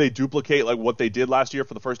 So could they duplicate like what they did last year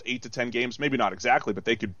for the first 8 to 10 games? Maybe not exactly, but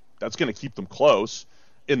they could. That's going to keep them close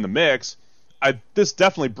in the mix. This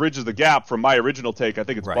definitely bridges the gap from my original take. I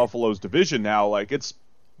think it's Buffalo's division now. Like it's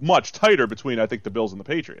much tighter between I think the Bills and the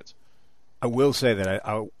Patriots. I will say that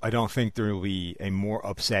I don't think there will be a more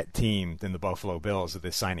upset team than the Buffalo Bills if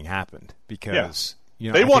this signing happened because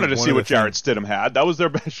they wanted to see what Jarrett Stidham had. That was their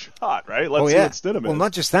best shot, right? Let's see what Stidham is. Well,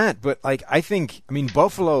 not just that, but like I mean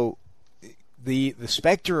Buffalo. The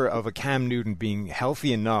specter of a Cam Newton being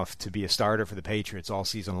healthy enough to be a starter for the Patriots all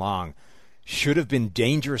season long should have been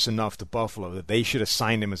dangerous enough to Buffalo that they should have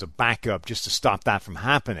signed him as a backup just to stop that from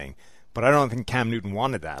happening. But I don't think Cam Newton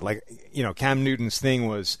wanted that. Like, Cam Newton's thing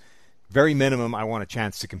was very minimum, I want a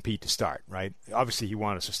chance to compete to start, right? Obviously, he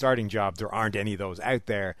wanted a starting job. There aren't any of those out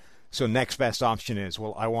there. So next best option is,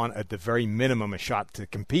 well, I want at the very minimum a shot to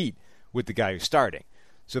compete with the guy who's starting.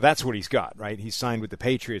 So that's what he's got, right? He's signed with the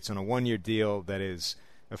Patriots on a 1-year deal that is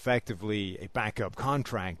effectively a backup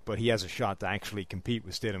contract, but he has a shot to actually compete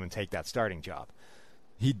with Stidham and take that starting job.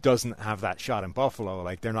 He doesn't have that shot in Buffalo.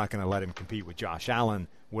 Like, they're not going to let him compete with Josh Allen.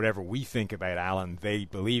 Whatever we think about Allen, they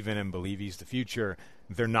believe in him, believe he's the future.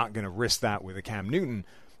 They're not going to risk that with a Cam Newton,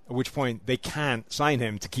 at which point they can't sign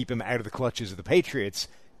him to keep him out of the clutches of the Patriots,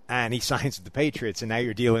 and he signs with the Patriots, and now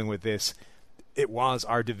you're dealing with this. It was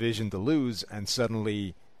our division to lose, and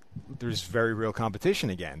suddenly there's very real competition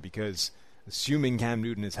again, because assuming Cam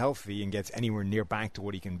Newton is healthy and gets anywhere near back to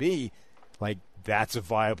what he can be, like, that's a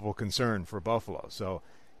viable concern for Buffalo. So,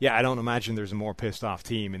 yeah, I don't imagine there's a more pissed off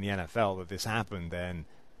team in the NFL that this happened than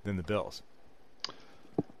the Bills.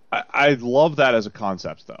 I love that as a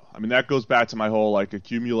concept, though. I mean, that goes back to my whole, like,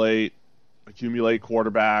 accumulate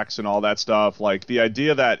quarterbacks and all that stuff. Like, the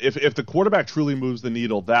idea that if the quarterback truly moves the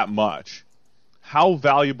needle that much, how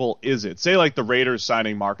valuable is it? Say, like, the Raiders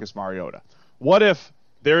signing Marcus Mariota. What if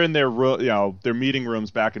they're in their their meeting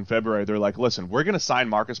rooms back in February? They're like, listen, we're going to sign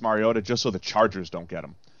Marcus Mariota just so the Chargers don't get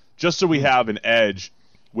him, just so we have an edge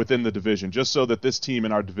within the division, just so that this team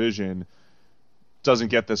in our division doesn't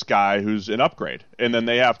get this guy who's an upgrade. And then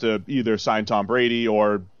they have to either sign Tom Brady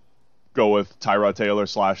or go with Tyrod Taylor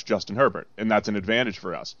 / Justin Herbert, and that's an advantage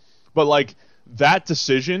for us. But, like, that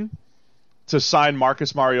decision to sign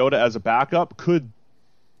Marcus Mariota as a backup could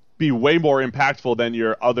be way more impactful than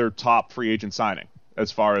your other top free agent signing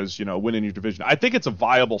as far as, winning your division. I think it's a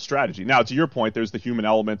viable strategy. Now, to your point, there's the human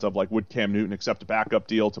element of, like, would Cam Newton accept a backup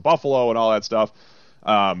deal to Buffalo and all that stuff?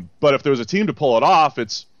 But if there was a team to pull it off,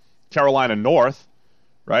 it's Carolina North,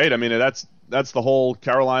 right? I mean, that's the whole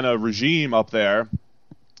Carolina regime up there.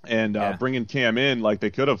 And bringing Cam in, like, they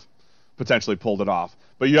could have potentially pulled it off.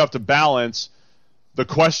 But you have to balance the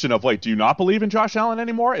question of, wait, do you not believe in Josh Allen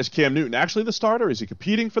anymore? Is Cam Newton actually the starter? Is he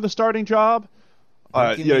competing for the starting job?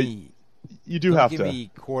 You do have to. Give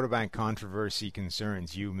me quarterback controversy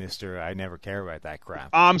concerns, you mister. I never care about that crap.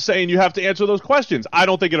 I'm saying you have to answer those questions. I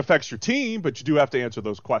don't think it affects your team, but you do have to answer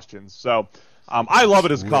those questions. So I love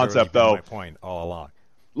it as a concept, though. My point all along.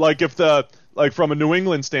 Like, from a New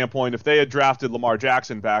England standpoint, if they had drafted Lamar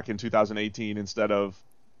Jackson back in 2018 instead of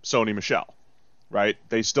Sony Michel, right?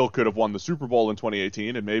 They still could have won the Super Bowl in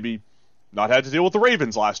 2018 and maybe not had to deal with the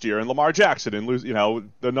Ravens last year and Lamar Jackson and lose,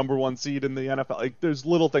 the number 1 seed in the NFL. Like, there's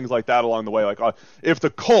little things like that along the way. Like, if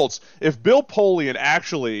Bill Polian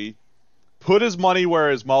actually put his money where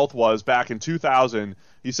his mouth was back in 2000,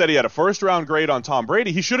 he said he had a first-round grade on Tom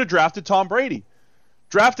Brady. He should have drafted Tom Brady.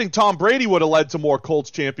 Drafting Tom Brady would have led to more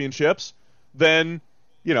Colts championships than,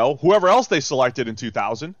 whoever else they selected in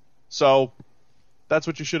 2000. So that's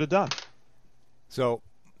what you should have done. So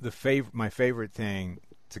my favorite thing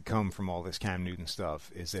to come from all this Cam Newton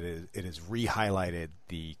stuff is that it has re-highlighted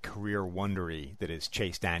the career wondery that is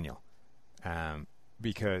Chase Daniel.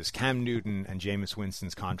 Because Cam Newton and Jameis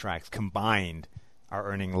Winston's contracts combined are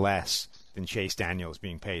earning less than Chase Daniel is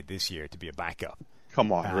being paid this year to be a backup.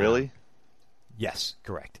 Come on, really? Yes,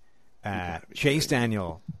 correct. Chase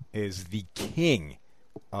Daniel is the king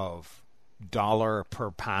of dollar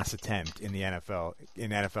per pass attempt in the NFL,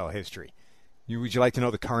 in NFL history. Would you like to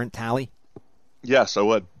know the current tally? Yes, I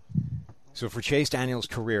would. So for Chase Daniel's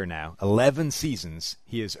career now, 11 seasons,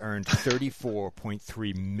 he has earned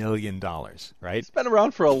 $34.3 million, right? He's been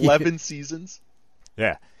around for 11 seasons?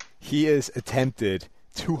 Yeah. He has attempted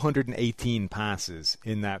 218 passes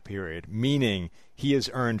in that period, meaning he has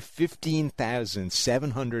earned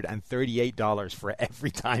 $15,738 for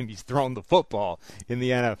every time he's thrown the football in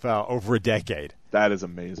the NFL over a decade. That is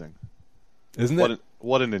amazing. Isn't it?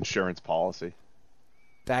 What an insurance policy.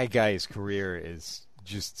 That guy's career is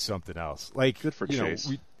just something else. Like, good for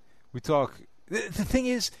Chase. We talk. The thing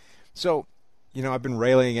is, so, I've been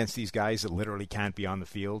railing against these guys that literally can't be on the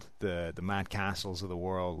field. The Matt Castles of the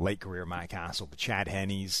world, late career Matt Castle, the Chad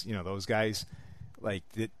Henneys, those guys, like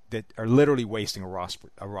that are literally wasting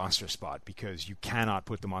a roster spot because you cannot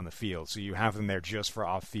put them on the field. So you have them there just for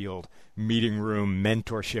off-field meeting room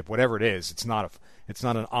mentorship, whatever it is. It's not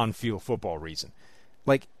an on-field football reason.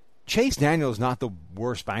 Like, Chase Daniel is not the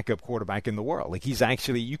worst backup quarterback in the world. Like, he's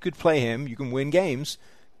actually, you could play him, you can win games.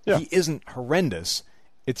 Yeah. He isn't horrendous.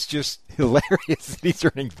 It's just hilarious that he's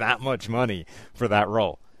earning that much money for that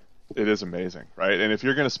role. It is amazing, right? And if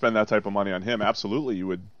you're going to spend that type of money on him, absolutely, you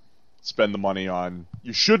would spend the money on.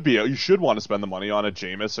 You should want to spend the money on a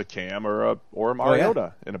Jameis, a Cam, or a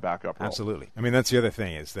Mariota in a backup role. Absolutely. I mean, that's the other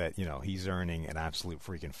thing is that he's earning an absolute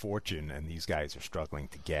freaking fortune, and these guys are struggling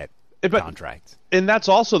to get contracts. And that's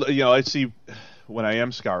also I see when I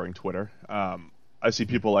am scouring Twitter, I see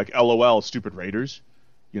people like LOL, stupid Raiders.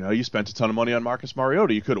 You spent a ton of money on Marcus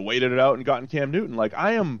Mariota. You could have waited it out and gotten Cam Newton. Like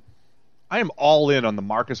I am all in on the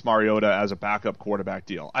Marcus Mariota as a backup quarterback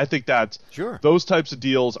deal. I think that those types of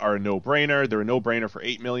deals are a no-brainer. They're a no-brainer for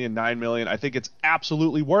 $8 million, $9 million. I think it's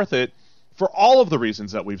absolutely worth it for all of the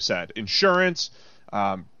reasons that we've said. Insurance,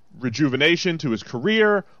 rejuvenation to his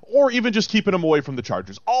career, or even just keeping him away from the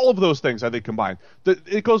Chargers. All of those things, I think, combined.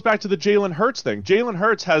 It goes back to the Jalen Hurts thing. Jalen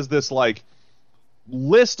Hurts has this,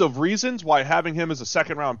 list of reasons why having him as a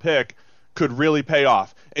second-round pick could really pay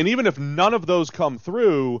off. And even if none of those come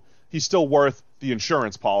through, he's still worth the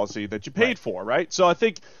insurance policy that you paid for, right? So I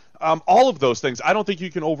think all of those things, I don't think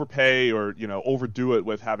you can overpay or, overdo it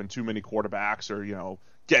with having too many quarterbacks or,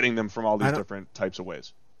 getting them from all these different types of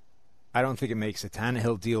ways. I don't think it makes the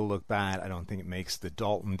Tannehill deal look bad. I don't think it makes the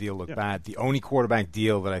Dalton deal look bad. The only quarterback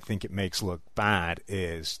deal that I think it makes look bad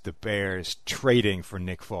is the Bears trading for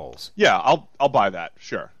Nick Foles. Yeah, I'll buy that.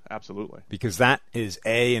 Sure, absolutely. Because that is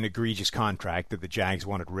A, an egregious contract that the Jags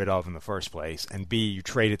wanted rid of in the first place, and B, you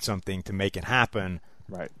traded something to make it happen.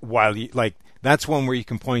 Right. While that's one where you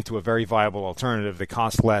can point to a very viable alternative that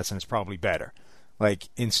costs less and is probably better.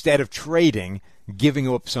 Instead of trading, giving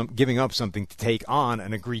up something to take on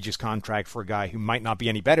an egregious contract for a guy who might not be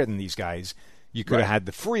any better than these guys, you could have had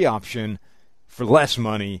the free option for less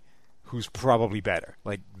money, who's probably better.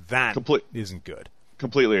 That isn't good.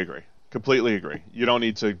 Completely agree. You don't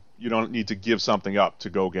need to give something up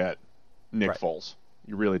to go get Nick Foles.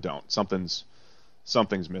 You really don't. Something's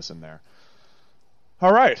missing there.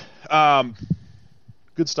 All right.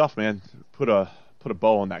 Good stuff, man. Put a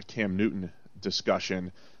bow on that Cam Newton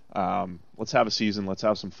discussion. Let's have a season. Let's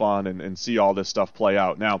have some fun and see all this stuff play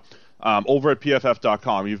out. Now, over at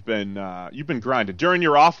PFF.com, you've been grinding during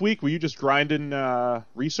your off week. Were you just grinding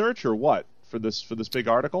research or what for this big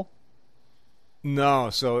article? No,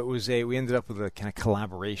 so it was we ended up with a kind of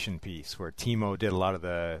collaboration piece where Timo did a lot of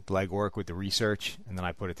the legwork with the research, and then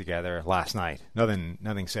I put it together last night.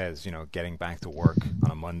 Nothing says getting back to work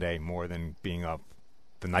on a Monday more than being up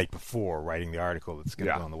the night before writing the article that's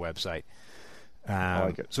going to go on the website. I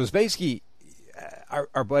like it. So it's basically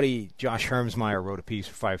our buddy Josh Hermsmeyer wrote a piece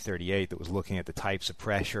for 538 that was looking at the types of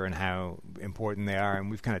pressure and how important they are, and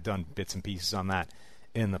we've kind of done bits and pieces on that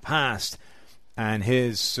in the past. And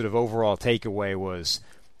his sort of overall takeaway was,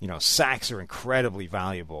 sacks are incredibly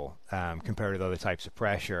valuable compared to other types of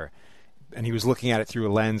pressure. And he was looking at it through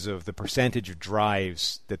a lens of the percentage of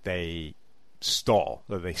drives that they stall,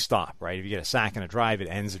 that they stop, right? If you get a sack in a drive, it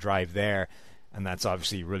ends the drive there. And that's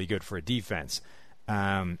obviously really good for a defense.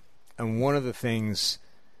 And one of the things,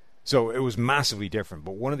 so it was massively different,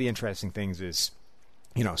 but one of the interesting things is,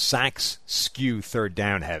 sacks skew third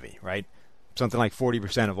down heavy, right? Something like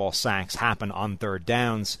 40% of all sacks happen on third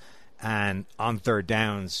downs, and on third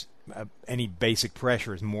downs, any basic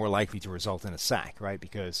pressure is more likely to result in a sack, right?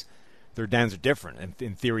 Because third downs are different. And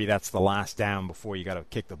in theory, that's the last down before you got to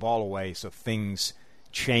kick the ball away, so things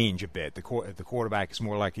change a bit. The quarterback is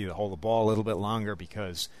more likely to hold the ball a little bit longer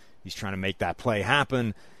because he's trying to make that play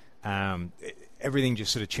happen. Everything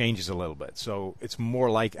just sort of changes a little bit. So it's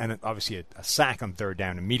more like, and obviously a sack on third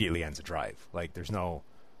down immediately ends a drive. There's no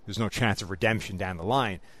chance of redemption down the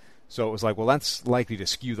line. So it was like, well, that's likely to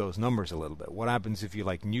skew those numbers a little bit. What happens if you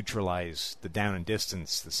neutralize the down and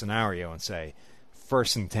distance, the scenario, and say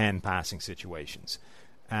 1st and 10 passing situations?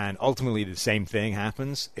 And ultimately the same thing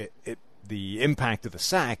happens. The impact of the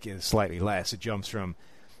sack is slightly less. It jumps from,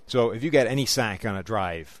 so if you get any sack on a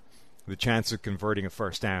drive, the chance of converting a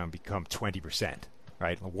first down become 20%,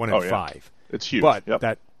 right? 1 in 5. It's huge. But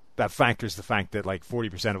that factors the fact that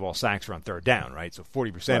 40% of all sacks are on third down, right? So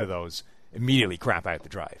 40% of those immediately crap out the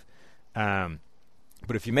drive.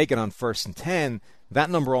 But if you make it on 1st and 10, that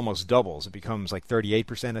number almost doubles. It becomes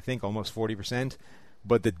 38%, I think, almost 40%.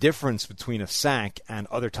 But the difference between a sack and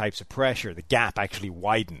other types of pressure, the gap actually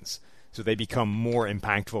widens. So they become more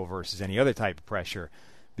impactful versus any other type of pressure,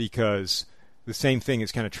 because the same thing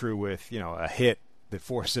is kind of true with, a hit that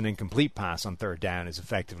forces an incomplete pass on third down is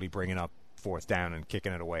effectively bringing up 4th down and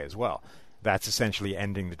kicking it away as well. That's essentially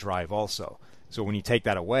ending the drive also. So when you take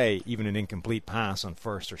that away, even an incomplete pass on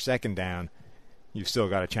 1st or 2nd down, you've still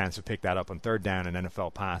got a chance to pick that up on third down, and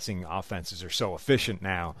NFL passing offenses are so efficient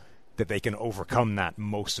now that they can overcome that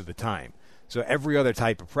most of the time. So every other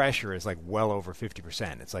type of pressure is well over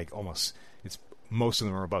 50%. It's most of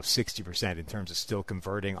them are above 60% in terms of still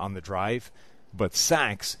converting on the drive. But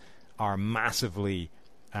sacks are massively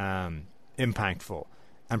impactful.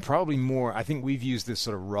 And probably more, I think we've used this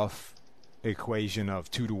sort of rough equation of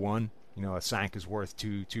 2-to-1. You know, a sack is worth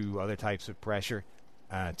two other types of pressure,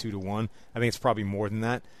 2-to-1. I think it's probably more than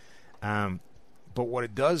that. But what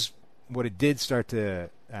it did start to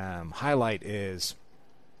highlight is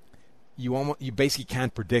you basically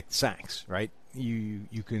can't predict sacks, right?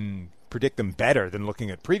 You can predict them better than looking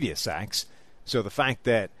at previous sacks. So the fact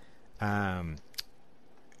that Shaq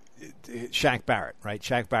Barrett, right?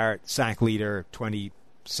 Shaq Barrett, sack leader, 20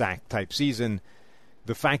 sack type season.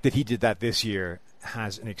 The fact that he did that this year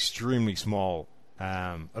has an extremely small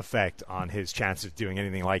effect on his chances of doing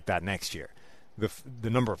anything like that next year. The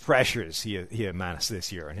number of pressures he amassed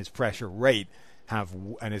this year and his pressure rate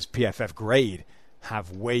and his PFF grade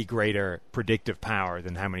have way greater predictive power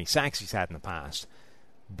than how many sacks he's had in the past.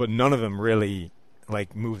 But none of them really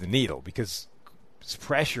move the needle because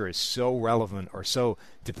pressure is so relevant or so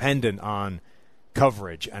dependent on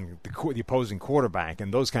coverage and the opposing quarterback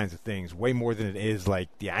and those kinds of things way more than it is like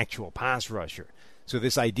the actual pass rusher. So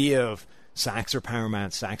this idea of sacks are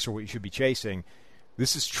paramount, sacks are what you should be chasing,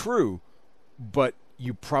 this is true, but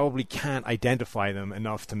you probably can't identify them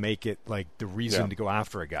enough to make it like the reason to go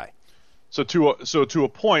after a guy. So to a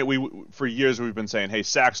point, for years we've been saying, hey,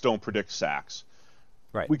 sacks don't predict sacks.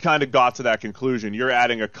 Right. We kind of got to that conclusion. You're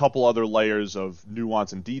adding a couple other layers of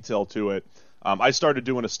nuance and detail to it. I started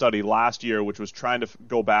doing a study last year, which was trying to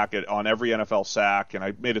go back on every NFL sack, and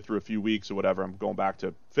I made it through a few weeks or whatever. I'm going back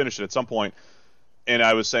to finish it at some point. And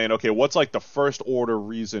I was saying, okay, what's like the first order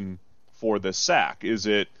reason for this sack? Is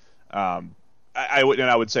it I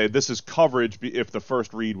would say this is coverage if the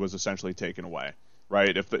first read was essentially taken away,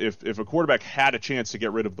 right? If a quarterback had a chance to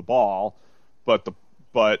get rid of the ball,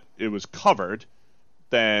 but it was covered,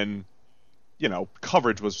 then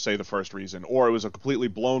coverage was, say, the first reason, or it was a completely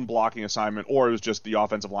blown blocking assignment, or it was just the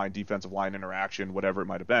offensive line, defensive line interaction, whatever it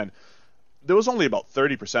might have been. There was only about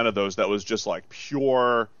 30% of those that was just like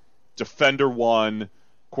pure defender won,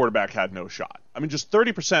 quarterback had no shot. I mean, just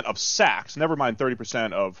 30% of sacks, never mind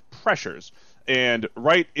 30% of pressures. And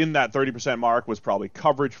right in that 30% mark was probably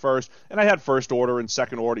coverage first, and I had first order and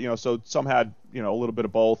second order, so some had, a little bit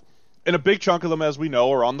of both. And a big chunk of them, as we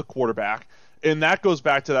know, are on the quarterback. And that goes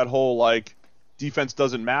back to that whole, defense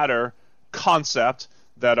doesn't matter concept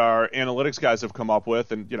that our analytics guys have come up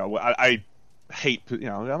with. And, I hate,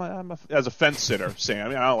 as a fence sitter,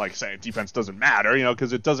 Sam, I don't like saying defense doesn't matter,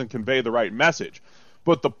 because it doesn't convey the right message.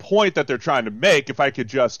 But the point that they're trying to make, if I could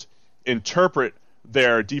just interpret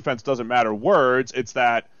their defense doesn't matter words, it's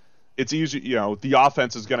that it's easy, the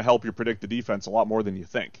offense is going to help you predict the defense a lot more than you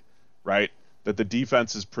think, right? That the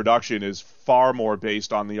defense's production is far more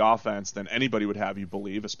based on the offense than anybody would have you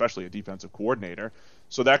believe, especially a defensive coordinator.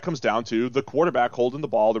 So that comes down to the quarterback holding the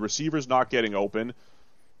ball, the receiver's not getting open,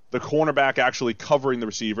 the cornerback actually covering the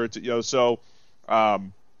receiver. So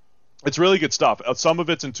it's really good stuff. Some of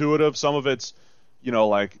it's intuitive, some of it's,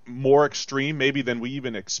 more extreme maybe than we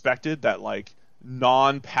even expected, that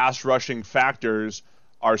non-pass rushing factors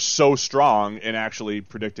are so strong in actually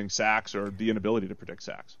predicting sacks or the inability to predict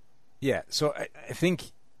sacks. Yeah, so I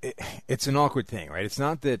think it's an awkward thing, right? It's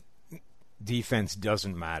not that defense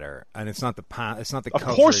doesn't matter, and it's not the coverage.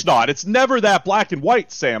 Of course not. It's never that black and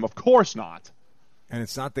white, Sam. Of course not. And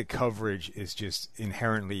it's not that coverage is just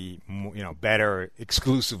inherently, better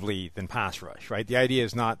exclusively than pass rush, right? The idea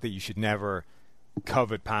is not that you should never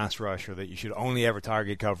covet pass rush or that you should only ever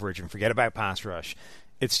target coverage and forget about pass rush.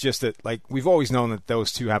 It's just that, we've always known that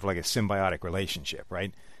those two have a symbiotic relationship,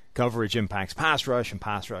 right? Coverage impacts pass rush, and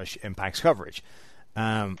pass rush impacts coverage.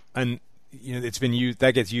 And it's been used.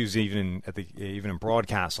 That gets used even in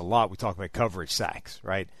broadcasts a lot. We talk about coverage sacks,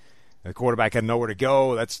 right? The quarterback had nowhere to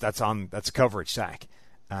go. That's a coverage sack.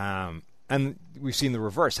 And we've seen the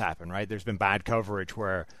reverse happen, right? There's been bad coverage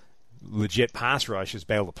where legit pass rush has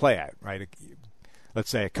bailed the play out, right? Let's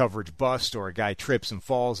say a coverage bust or a guy trips and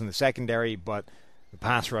falls in the secondary, but the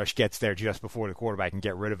pass rush gets there just before the quarterback can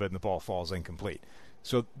get rid of it and the ball falls incomplete.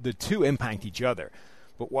 So the two impact each other.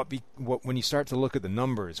 But when you start to look at the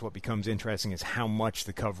numbers, what becomes interesting is how much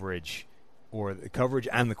the coverage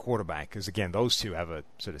and the quarterback, because again, those two have a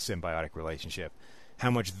sort of symbiotic relationship, how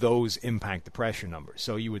much those impact the pressure numbers.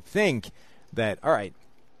 So you would think that, all right,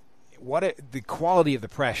 the quality of the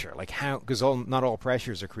pressure, because not all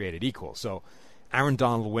pressures are created equal. So Aaron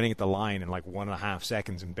Donald winning at the line in 1.5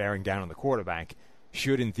 seconds and bearing down on the quarterback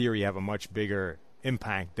should, in theory, have a much bigger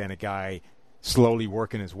impact than a guy slowly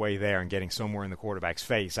working his way there and getting somewhere in the quarterback's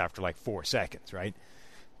face after 4 seconds, right?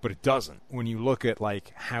 But it doesn't. When you look at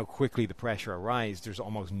how quickly the pressure arrives, there's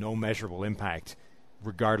almost no measurable impact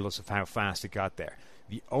regardless of how fast it got there.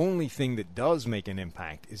 The only thing that does make an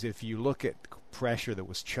impact is if you look at pressure that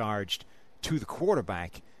was charged to the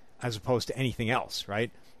quarterback as opposed to anything else,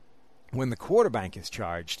 right? When the quarterback is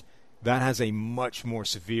charged, that has a much more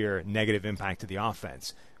severe negative impact to the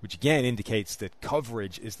offense, which again indicates that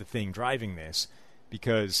coverage is the thing driving this,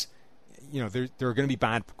 because there are going to be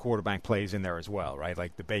bad quarterback plays in there as well, right?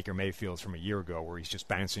 Like the Baker Mayfields from a year ago where he's just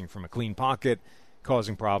bouncing from a clean pocket,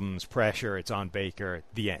 causing problems, pressure, it's on Baker,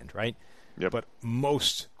 the end, right? Yep. But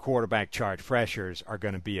most quarterback charge pressures are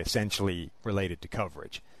going to be essentially related to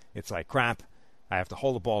coverage. It's like, crap, I have to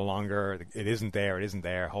hold the ball longer, it isn't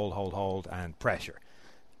there, hold, and pressure.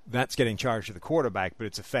 That's getting charged to the quarterback, but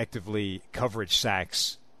it's effectively coverage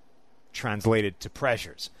sacks translated to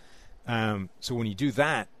pressures. So when you do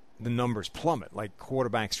that, the numbers plummet. Like,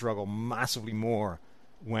 quarterbacks struggle massively more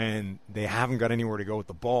when they haven't got anywhere to go with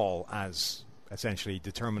the ball, as essentially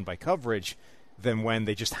determined by coverage, than when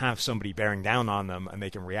they just have somebody bearing down on them and they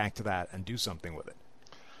can react to that and do something with it.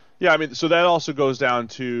 Yeah, I mean, so that also goes down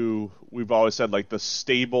to, we've always said, like, the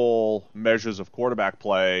stable measures of quarterback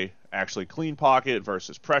play, actually clean pocket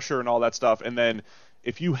versus pressure and all that stuff. And then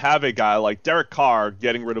if you have a guy like Derek Carr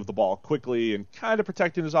getting rid of the ball quickly and kind of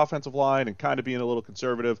protecting his offensive line and kind of being a little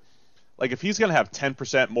conservative, like, if he's going to have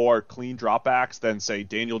 10% more clean dropbacks than, say,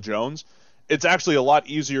 Daniel Jones, it's actually a lot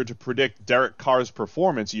easier to predict Derek Carr's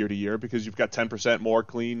performance year to year because you've got 10% more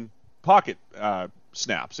clean pocket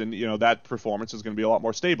snaps, and that performance is going to be a lot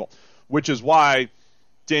more stable, which is why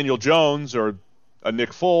Daniel Jones or a Nick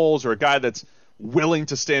Foles or a guy that's willing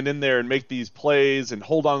to stand in there and make these plays and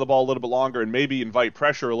hold on to the ball a little bit longer and maybe invite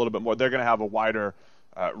pressure a little bit more, they're going to have a wider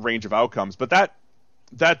range of outcomes. But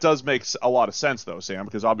that does make a lot of sense, though, Sam,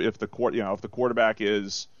 because if the quarterback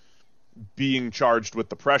is being charged with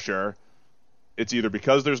the pressure, it's either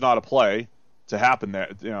because there's not a play to happen there,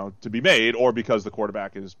 to be made, or because the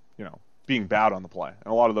quarterback is, being bad on the play.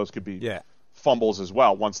 And a lot of those could be fumbles as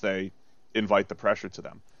well once they invite the pressure to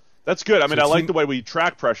them. That's good. I mean, I like the way we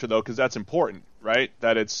track pressure, though, because that's important, right?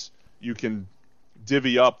 That you can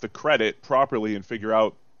divvy up the credit properly and figure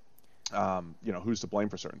out, who's to blame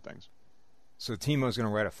for certain things. So Timo's going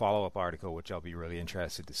to write a follow-up article, which I'll be really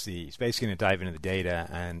interested to see. He's basically going to dive into the data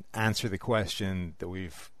and answer the question that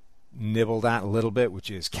we've nibbled at a little bit,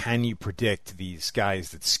 which is, can you predict these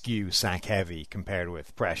guys that skew sack heavy compared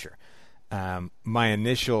with pressure? My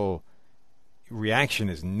initial reaction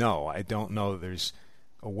is no. I don't know that there's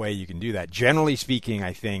a way you can do that. Generally speaking,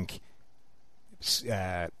 I think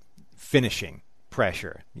finishing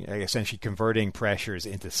pressure, essentially converting pressures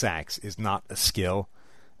into sacks, is not a skill.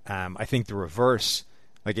 I think the reverse,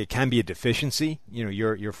 like, it can be a deficiency.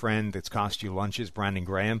 Your friend that's cost you lunches, Brandon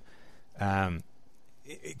Graham,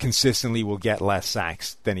 consistently will get less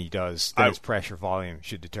sacks than he does, than his pressure volume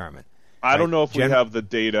should determine. I don't know if we have the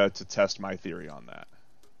data to test my theory on that.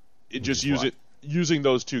 Using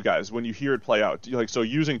those two guys, when you hear it play out, so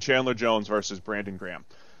using Chandler Jones versus Brandon Graham,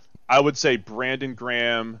 I would say Brandon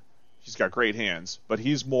Graham, he's got great hands, but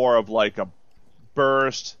he's more of like a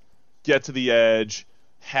burst, get to the edge,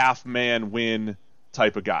 half-man win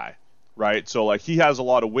type of guy, right? So, like, he has a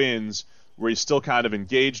lot of wins where he's still kind of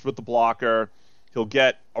engaged with the blocker. He'll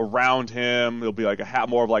get around him. He'll be like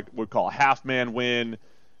more of like what we call a half-man win,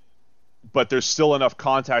 but there's still enough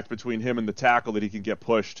contact between him and the tackle that he can get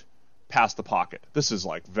pushed past the pocket. This is,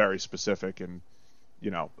 like, very specific, and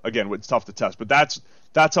again, it's tough to test, but that's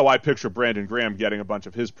how I picture Brandon Graham getting a bunch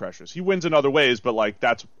of his pressures. He wins in other ways, but, like,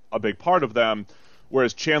 that's a big part of them,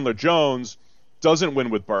 whereas Chandler Jones doesn't win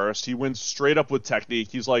with burst. He wins straight up with technique.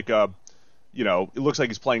 He's like it looks like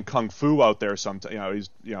he's playing kung fu out there sometimes.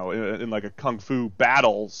 He's in like a kung fu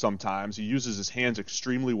battle sometimes. He uses his hands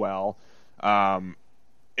extremely well. And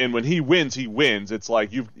when he wins, he wins. It's like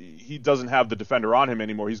he doesn't have the defender on him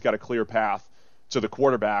anymore. He's got a clear path to the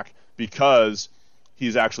quarterback because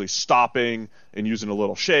he's actually stopping and using a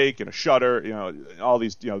little shake and a shutter. All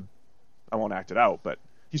these. I won't act it out, but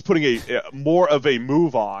he's putting a more of a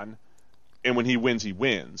move on. And when he wins, he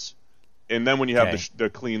wins. And then when you have the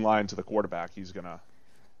clean line to the quarterback, he's gonna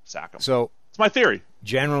sack him. So it's my theory.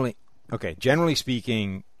 Generally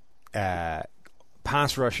speaking,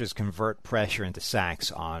 pass rushers convert pressure into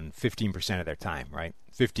sacks on 15% of their time, right?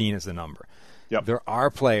 15 is the number. Yep. There are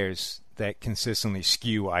players that consistently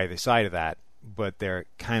skew either side of that, but they're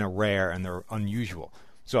kind of rare and they're unusual.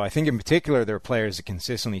 So I think in particular there are players that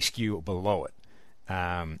consistently skew below it.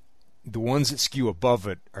 The ones that skew above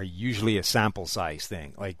it are usually a sample size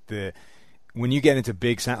thing. Like when you get into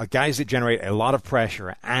big guys that generate a lot of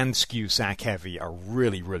pressure and skew sack heavy are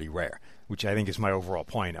really, really rare, which I think is my overall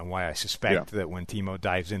point and why I suspect that when Timo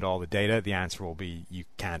dives into all the data, the answer will be you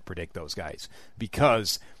can't predict those guys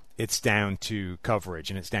because it's down to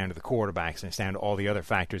coverage and it's down to the quarterbacks and it's down to all the other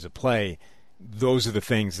factors at play. Those are the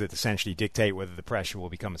things that essentially dictate whether the pressure will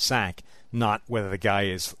become a sack, not whether the guy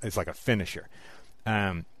is like a finisher.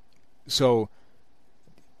 Brandon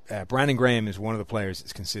Graham is one of the players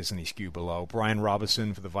that's consistently skewed below. Brian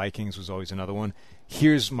Robinson for the Vikings was always another one.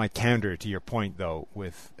 Here's my counter to your point, though,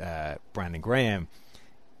 with Brandon Graham.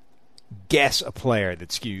 Guess a player that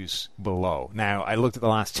skews below. Now, I looked at the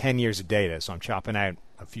last 10 years of data, so I'm chopping out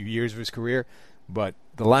a few years of his career, but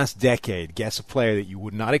the last decade, guess a player that you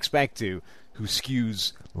would not expect to, who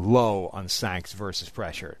skews low on sacks versus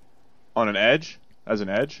pressure. On an edge? As an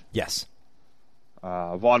edge? Yes.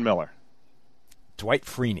 Von Miller. Dwight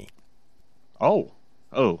Freeney. Oh.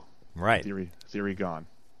 Right. Theory gone.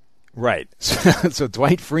 Right. So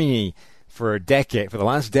Dwight Freeney for the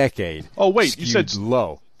last decade. Oh wait, you said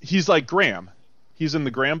low. He's like Graham. He's in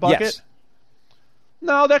the Graham bucket. Yes.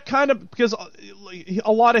 No, that kind of because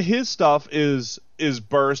a lot of his stuff is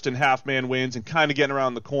burst and half man wins and kind of getting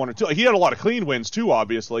around the corner too. He had a lot of clean wins too.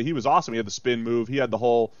 Obviously, he was awesome. He had the spin move. He had the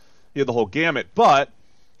whole gamut. But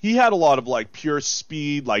he had a lot of like pure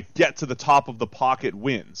speed, like get to the top of the pocket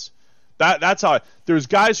wins. That's how there's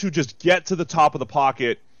guys who just get to the top of the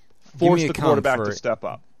pocket, force the quarterback to step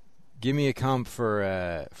up. Give me a comp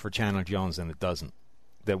for Chandler Jones and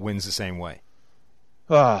that wins the same way.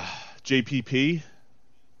 JPP,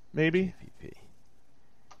 maybe. JPP.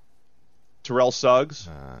 Terrell Suggs.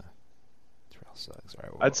 Terrell Suggs. All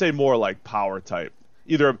right, I'd say more like power type.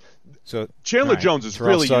 So Chandler right, Jones is Terrell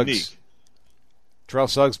really Suggs, unique. Terrell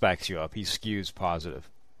Suggs backs you up. He skews positive.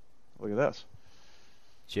 Look at this.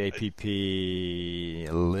 JPP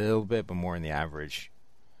a little bit, but more in the average.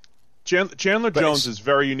 Chandler Jones is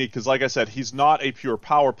very unique because, like I said, he's not a pure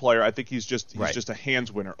power player. I think he's just a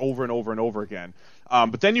hands winner over and over and over again.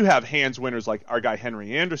 But then you have hands winners like our guy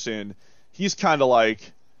Henry Anderson. He's kind of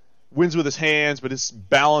like wins with his hands, but his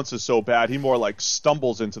balance is so bad he more like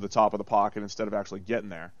stumbles into the top of the pocket instead of actually getting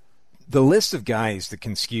there. The list of guys that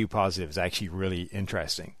can skew positive is actually really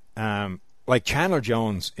interesting. Like Chandler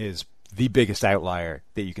Jones is the biggest outlier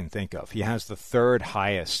that you can think of. He has the third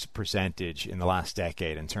highest percentage in the last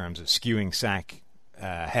decade in terms of skewing sack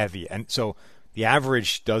heavy. And so the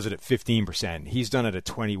average does it at 15%. He's done it at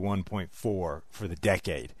 21.4 for the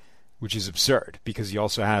decade, which is absurd because he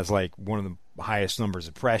also has like one of the highest numbers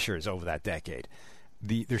of pressures over that decade.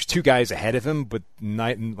 There's two guys ahead of him, but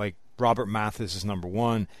like Robert Mathis is number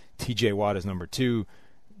one, TJ Watt is number two.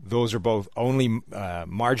 Those are both only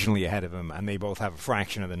marginally ahead of him, and they both have a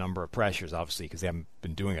fraction of the number of pressures, obviously, because they haven't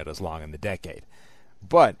been doing it as long in the decade.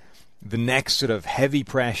 But the next sort of heavy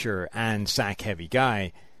pressure and sack-heavy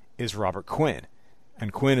guy is Robert Quinn.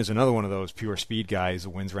 And Quinn is another one of those pure speed guys that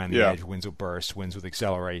wins around the edge, wins with burst, wins with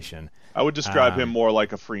acceleration. I would describe him more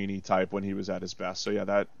like a Freeney type when he was at his best.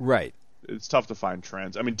 So, right. It's tough to find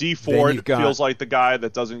trends. I mean, D Ford feels like the guy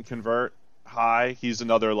that doesn't convert high. He's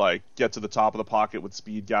another like get to the top of the pocket with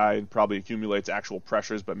speed guy and probably accumulates actual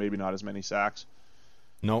pressures, but maybe not as many sacks.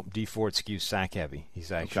 Nope, D Ford skews sack heavy.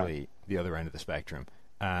 He's actually the other end of the spectrum.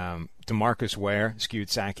 DeMarcus Ware skewed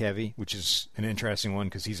sack heavy, which is an interesting one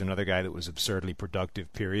because he's another guy that was absurdly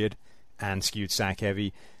productive, period, and skewed sack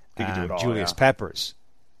heavy. He can do it all,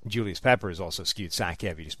 Julius Peppers also skewed sack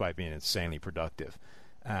heavy despite being insanely productive.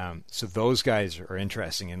 So those guys are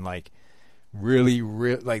interesting and like really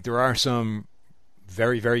like there are some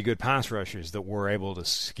very, very good pass rushers that were able to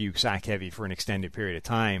skew sack heavy for an extended period of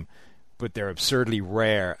time, but they're absurdly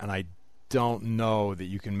rare, and I don't know that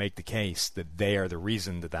you can make the case that they are the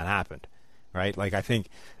reason that happened, right? Like I think,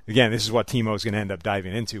 again, this is what Timo's going to end up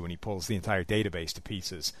diving into when he pulls the entire database to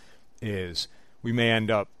pieces, is we may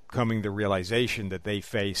end up coming to the realization that they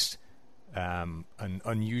faced an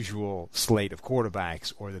unusual slate of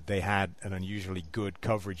quarterbacks, or that they had an unusually good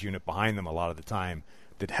coverage unit behind them a lot of the time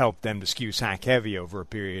that helped them to skew sack heavy over a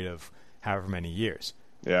period of however many years.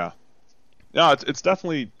 Yeah. No, it's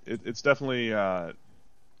definitely an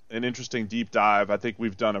interesting deep dive. I think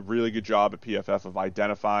we've done a really good job at PFF of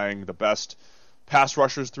identifying the best pass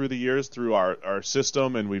rushers through the years through our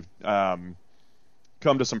system, and we've come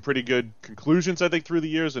to some pretty good conclusions, I think, through the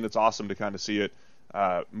years, and it's awesome to kind of see it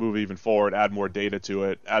move even forward, add more data to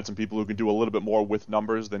it, add some people who can do a little bit more with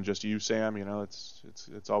numbers than just you, Sam.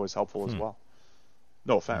 It's always helpful as well.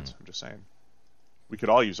 No offense, I'm just saying. We could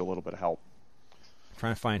all use a little bit of help. I'm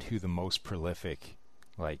trying to find who the most prolific,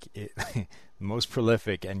 most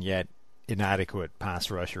prolific and yet inadequate pass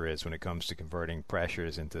rusher is when it comes to converting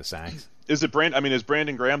pressures into sacks. Is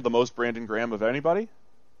Brandon Graham the most Brandon Graham of anybody?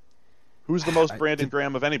 Who's the most Brandon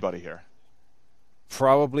Graham of anybody here?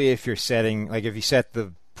 Probably if you're setting, if you set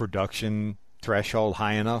the production threshold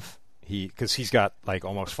high enough, because he's got like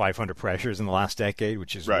almost 500 pressures in the last decade,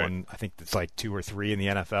 which is Right. one, I think it's like 2 or 3 in the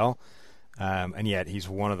NFL. And yet he's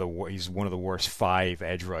one of the worst 5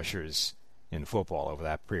 edge rushers in football over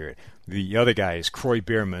that period. The other guy is Croy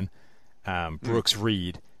Bierman, Brooks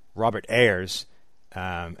Reed, Robert Ayers,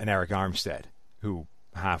 and Eric Armstead, who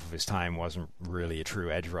half of his time wasn't really a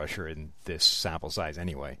true edge rusher in this sample size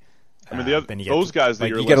anyway. I mean, then you those guys that like,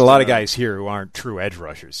 you're you get a lot of listing guys here who aren't true edge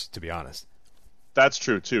rushers, to be honest. That's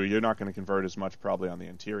true, too. You're not going to convert as much probably on the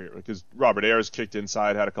interior because Robert Ayers kicked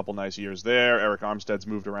inside, had a couple nice years there. Eric Armstead's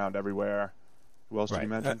moved around everywhere. Who else did you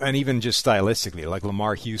mention? And even just stylistically, like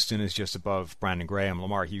Lamar Houston is just above Brandon Graham.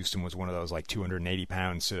 Lamar Houston was one of those like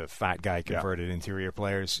 280-pound sort of fat guy converted interior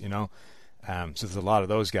players, you know. So there's a lot of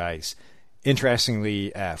those guys.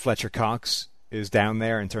 Interestingly, Fletcher Cox is down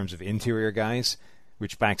there in terms of interior guys,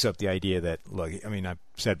 which backs up the idea that, look, I mean, I've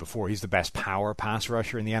said before, he's the best power pass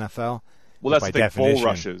rusher in the NFL. Well, that's by the thing, bull definition,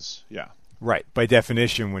 rushes, yeah. Right. By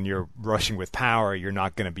definition, when you're rushing with power, you're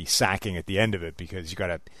not going to be sacking at the end of it because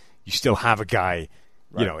you still have a guy,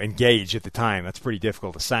 you know, engaged at the time. That's pretty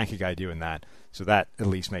difficult to sack a guy doing that. So that at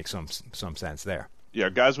least makes some sense there. Yeah,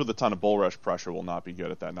 guys with a ton of bull rush pressure will not be good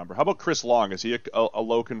at that number. How about Chris Long? Is he a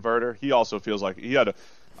low converter? He also feels like he had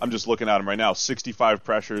I'm just looking at him right now, 65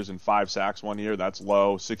 pressures and 5 sacks one year. That's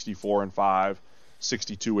low. 64 and 5,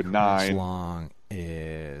 62 and 9. Chris Long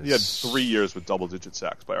is... He had 3 years with double-digit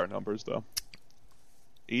sacks by our numbers, though.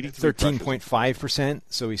 13.5%,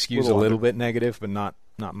 so he skews a little bit negative, but not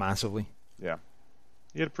massively. Yeah,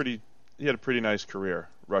 he had a pretty nice career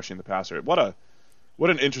rushing the passer. What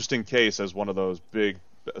an interesting case as one of those big,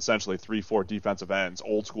 essentially 3-4 defensive ends,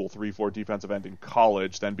 old school 3-4 defensive end in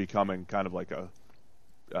college, then becoming kind of like a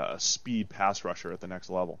speed pass rusher at the next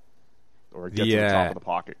level, or get to the top of the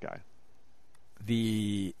pocket guy.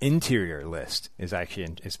 The interior list is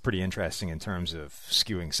pretty interesting in terms of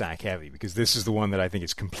skewing sack heavy, because this is the one that I think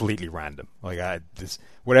is completely random. Like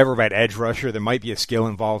whatever about edge rusher, there might be a skill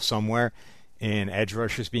involved somewhere in edge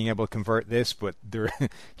rushers being able to convert this, but they're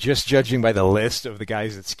just judging by the list of the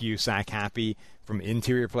guys that skew sack happy from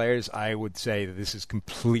interior players, I would say that this is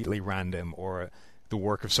completely random or the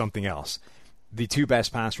work of something else. The 2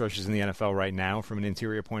 best pass rushers in the NFL right now from an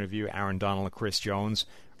interior point of view, Aaron Donald and Chris Jones,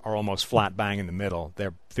 are almost flat bang in the middle.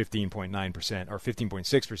 They're 15.9% or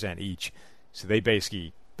 15.6% each. So they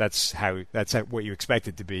basically, that's what you expect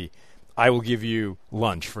it to be. I will give you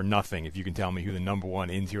lunch for nothing if you can tell me who the number 1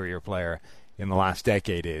 interior player in the last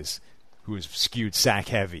decade is, who is skewed sack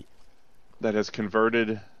heavy. That has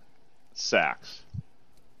converted sacks.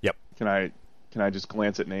 Yep. Can I just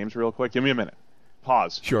glance at names real quick? Give me a minute.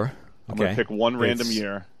 Pause. Sure. I'm going to pick one random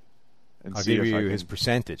year. And I'll see give if you his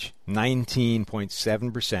percentage.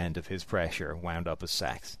 19.7% of his pressure wound up as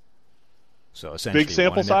sacks. So essentially, big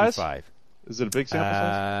sample 1 in every size? 5. Is it a big sample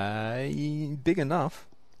size? Big enough.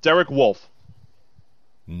 Derek Wolfe.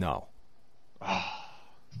 No.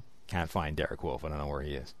 Can't find Derek Wolfe. I don't know where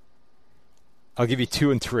he is. I'll give you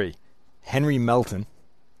 2 and 3. Henry Melton.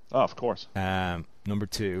 Oh, of course. Number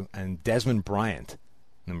 2, and Desmond Bryant,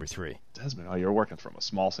 number 3. Desmond, you're working from a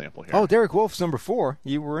small sample here. Oh, Derek Wolfe's number 4.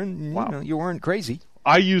 You were in. Wow. You weren't crazy.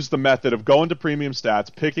 I used the method of going to premium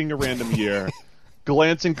stats, picking a random year,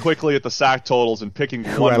 glancing quickly at the sack totals, and picking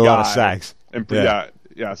Who one had a guy. lot of sacks. And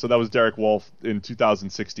yeah. So that was Derek Wolfe in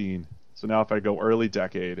 2016. So now if I go early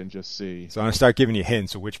decade and just see. So I'm going to start giving you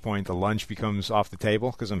hints at which point the lunch becomes off the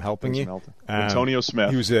table because I'm helping you. Antonio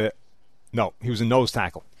Smith. He was a nose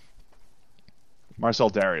tackle. Marcel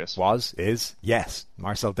Darius. Yes,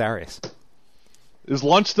 Marcel Darius. Is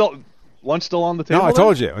lunch still on the table? No, I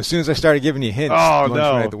told you. As soon as I started giving you hints, lunch went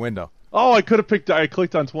out the window. Oh, I clicked on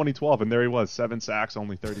 2012, and there he was. 7 sacks,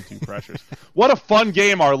 only 32 pressures. What a fun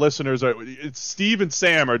game our listeners are. It's Steve and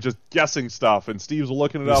Sam are just guessing stuff, and Steve's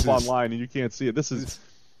looking it up online, and you can't see it. This is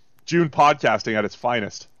June podcasting at its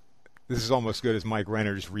finest. This is almost as good as Mike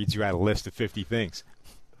Renner just reads you out a list of 50 things.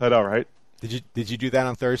 I know, right? Did you do that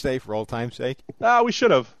on Thursday for old time's sake? We should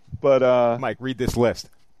have, but Mike, read this list.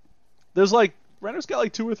 There's Renner's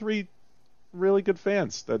got 2 or 3 really good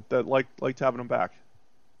fans that liked having him back.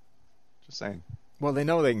 Just saying. Well, they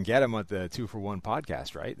know they can get him at the 2-for-1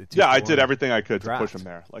 podcast, right? I did everything I could draft. to push him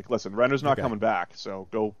there. Listen, Renner's not coming back, so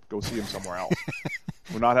go see him somewhere else.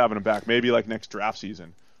 We're not having him back. Maybe next draft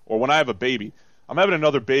season, or when I have a baby. I'm having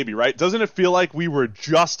another baby, right? Doesn't it feel like we were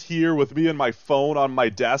just here with me and my phone on my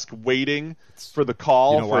desk waiting for the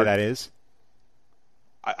call? You know why that is?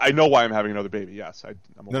 I know why I'm having another baby, yes.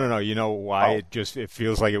 No. You know why it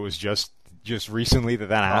feels like it was just recently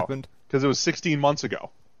that happened? Because it was 16 months ago.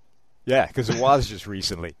 Yeah, because it was just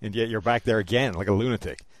recently, and yet you're back there again like a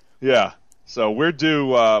lunatic. Yeah, so we're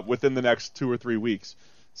due within the next 2 or 3 weeks.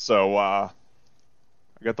 So I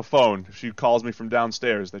got the phone. She calls me from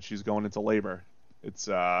downstairs that she's going into labor. It's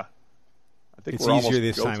I think it's we're easier almost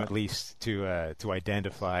this go time at least to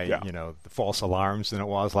identify Yeah. the false alarms than it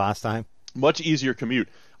was last time. Much easier commute.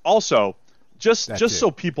 Also, just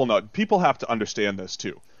so people know, people have to understand this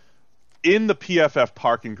too. In the PFF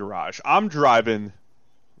parking garage, I'm driving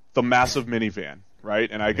the massive minivan, right?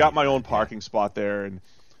 And I got my own parking spot there,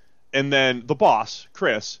 and then the boss,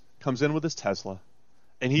 Chris, comes in with his Tesla,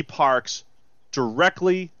 and he parks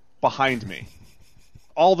directly behind me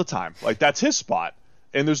all the time. Like, that's his spot,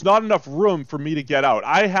 and there's not enough room for me to get out.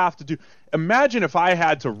 I have to do. Imagine if I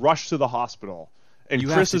had to rush to the hospital, and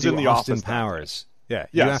Chris is in the Austin office. Powers. Yeah,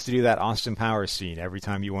 Yes. you have to do that Austin Powers scene every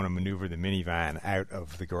time you want to maneuver the minivan out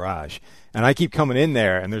of the garage. And I keep coming in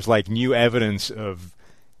there, and there's like new evidence of,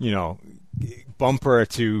 bumper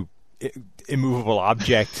to immovable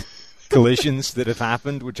object collisions that have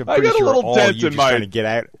happened, which I'm I pretty got a sure little all dent you in just my- trying to get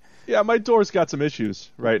out. Yeah, my door's got some issues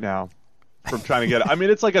right now from trying to get. I mean,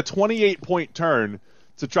 it's like a 28-point turn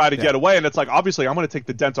to try to get away, and it's like, obviously I'm going to take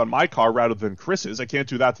the dent on my car rather than Chris's. I can't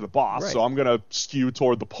do that to the boss, Right. so I'm going to skew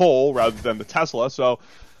toward the pole rather than the Tesla. So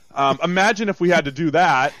imagine if we had to do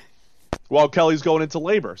that while Kelly's going into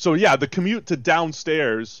labor. So yeah, the commute to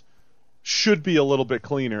downstairs should be a little bit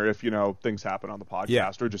cleaner if things happen on the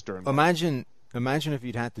podcast or just during. Imagine if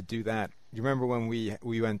you'd had to do that. You remember when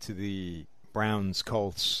we went to the Browns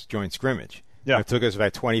Colts joint scrimmage? Yeah. It took us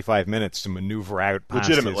about 25 minutes to maneuver out past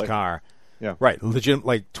Legitimately. his car. Yeah. Right.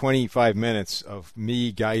 Like 25 minutes of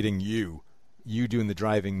me guiding you doing the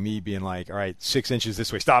driving, me being like, all right, 6 inches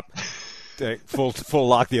this way, stop. Full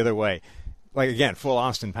lock the other way. Like, again, full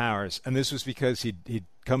Austin Powers. And this was because he'd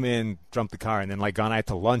come in, jumped the car, and then like gone out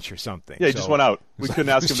to lunch or something. Yeah, he just went out. We couldn't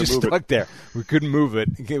ask him to move it. Stuck there. We couldn't move it.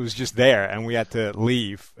 It was just there, and we had to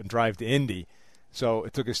leave and drive to Indy. So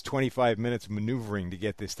it took us 25 minutes of maneuvering to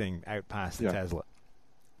get this thing out past the Tesla.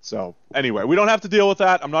 So anyway, we don't have to deal with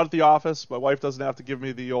that. I'm not at the office. My wife doesn't have to give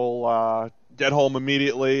me the old get home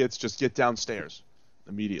immediately. It's just get downstairs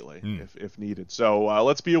immediately if needed. So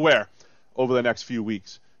let's be aware over the next few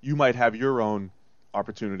weeks. You might have your own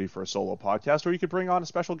opportunity for a solo podcast, or you could bring on a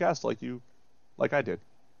special guest like I did.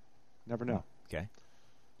 Never know. Okay.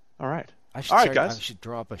 All right. All right, guys. I should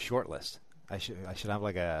draw up a short list. I should have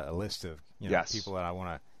like a list of Yes. people that I want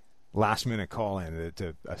to last minute call in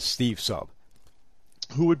to a Steve sub.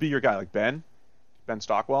 Who would be your guy? Like Ben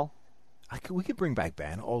Stockwell? We could bring back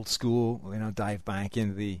Ben, old school. Dive back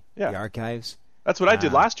into the archives. That's what I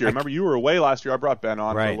did last year. Remember, you were away last year. I brought Ben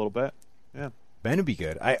on for a little bit. Yeah. Ben would be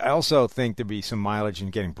good. I also think there'd be some mileage in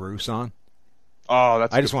getting Bruce on. Oh,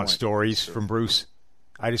 that's. I just want stories from Bruce.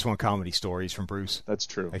 I just want comedy stories from Bruce. That's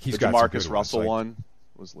true. Like he's the got some Jamarcus good Russell ones. one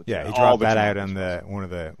was legit. Yeah, he All dropped the that out Jamarcus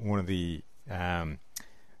on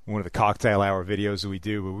one of the cocktail hour videos that we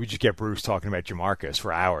do, but we just get Bruce talking about Jamarcus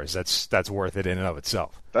for hours. That's worth it in and of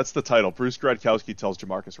itself. That's the title. Bruce Gradkowski tells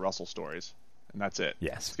Jamarcus Russell stories, and that's it.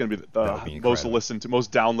 Yes, it's going to be the most listened to,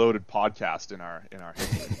 most downloaded podcast in our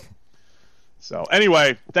history. So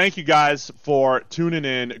anyway, thank you guys for tuning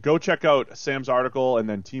in. Go check out Sam's article and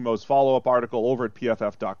then Timo's follow-up article over at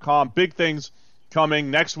pff.com. Big things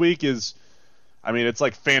coming next week is, it's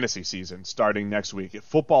like fantasy season starting next week.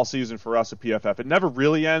 Football season for us at PFF. It never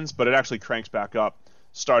really ends, but it actually cranks back up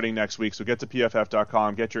starting next week. So get to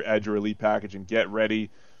pff.com, get your Edge or Elite package, and get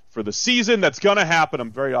ready for the season that's going to happen.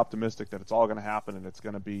 I'm very optimistic that it's all going to happen, and it's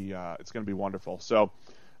going to be wonderful. So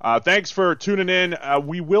thanks for tuning in.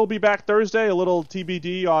 We will be back Thursday, a little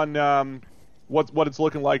TBD on what it's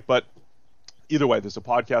looking like, but either way, there's a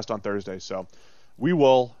podcast on Thursday, so we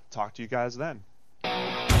will talk to you guys then.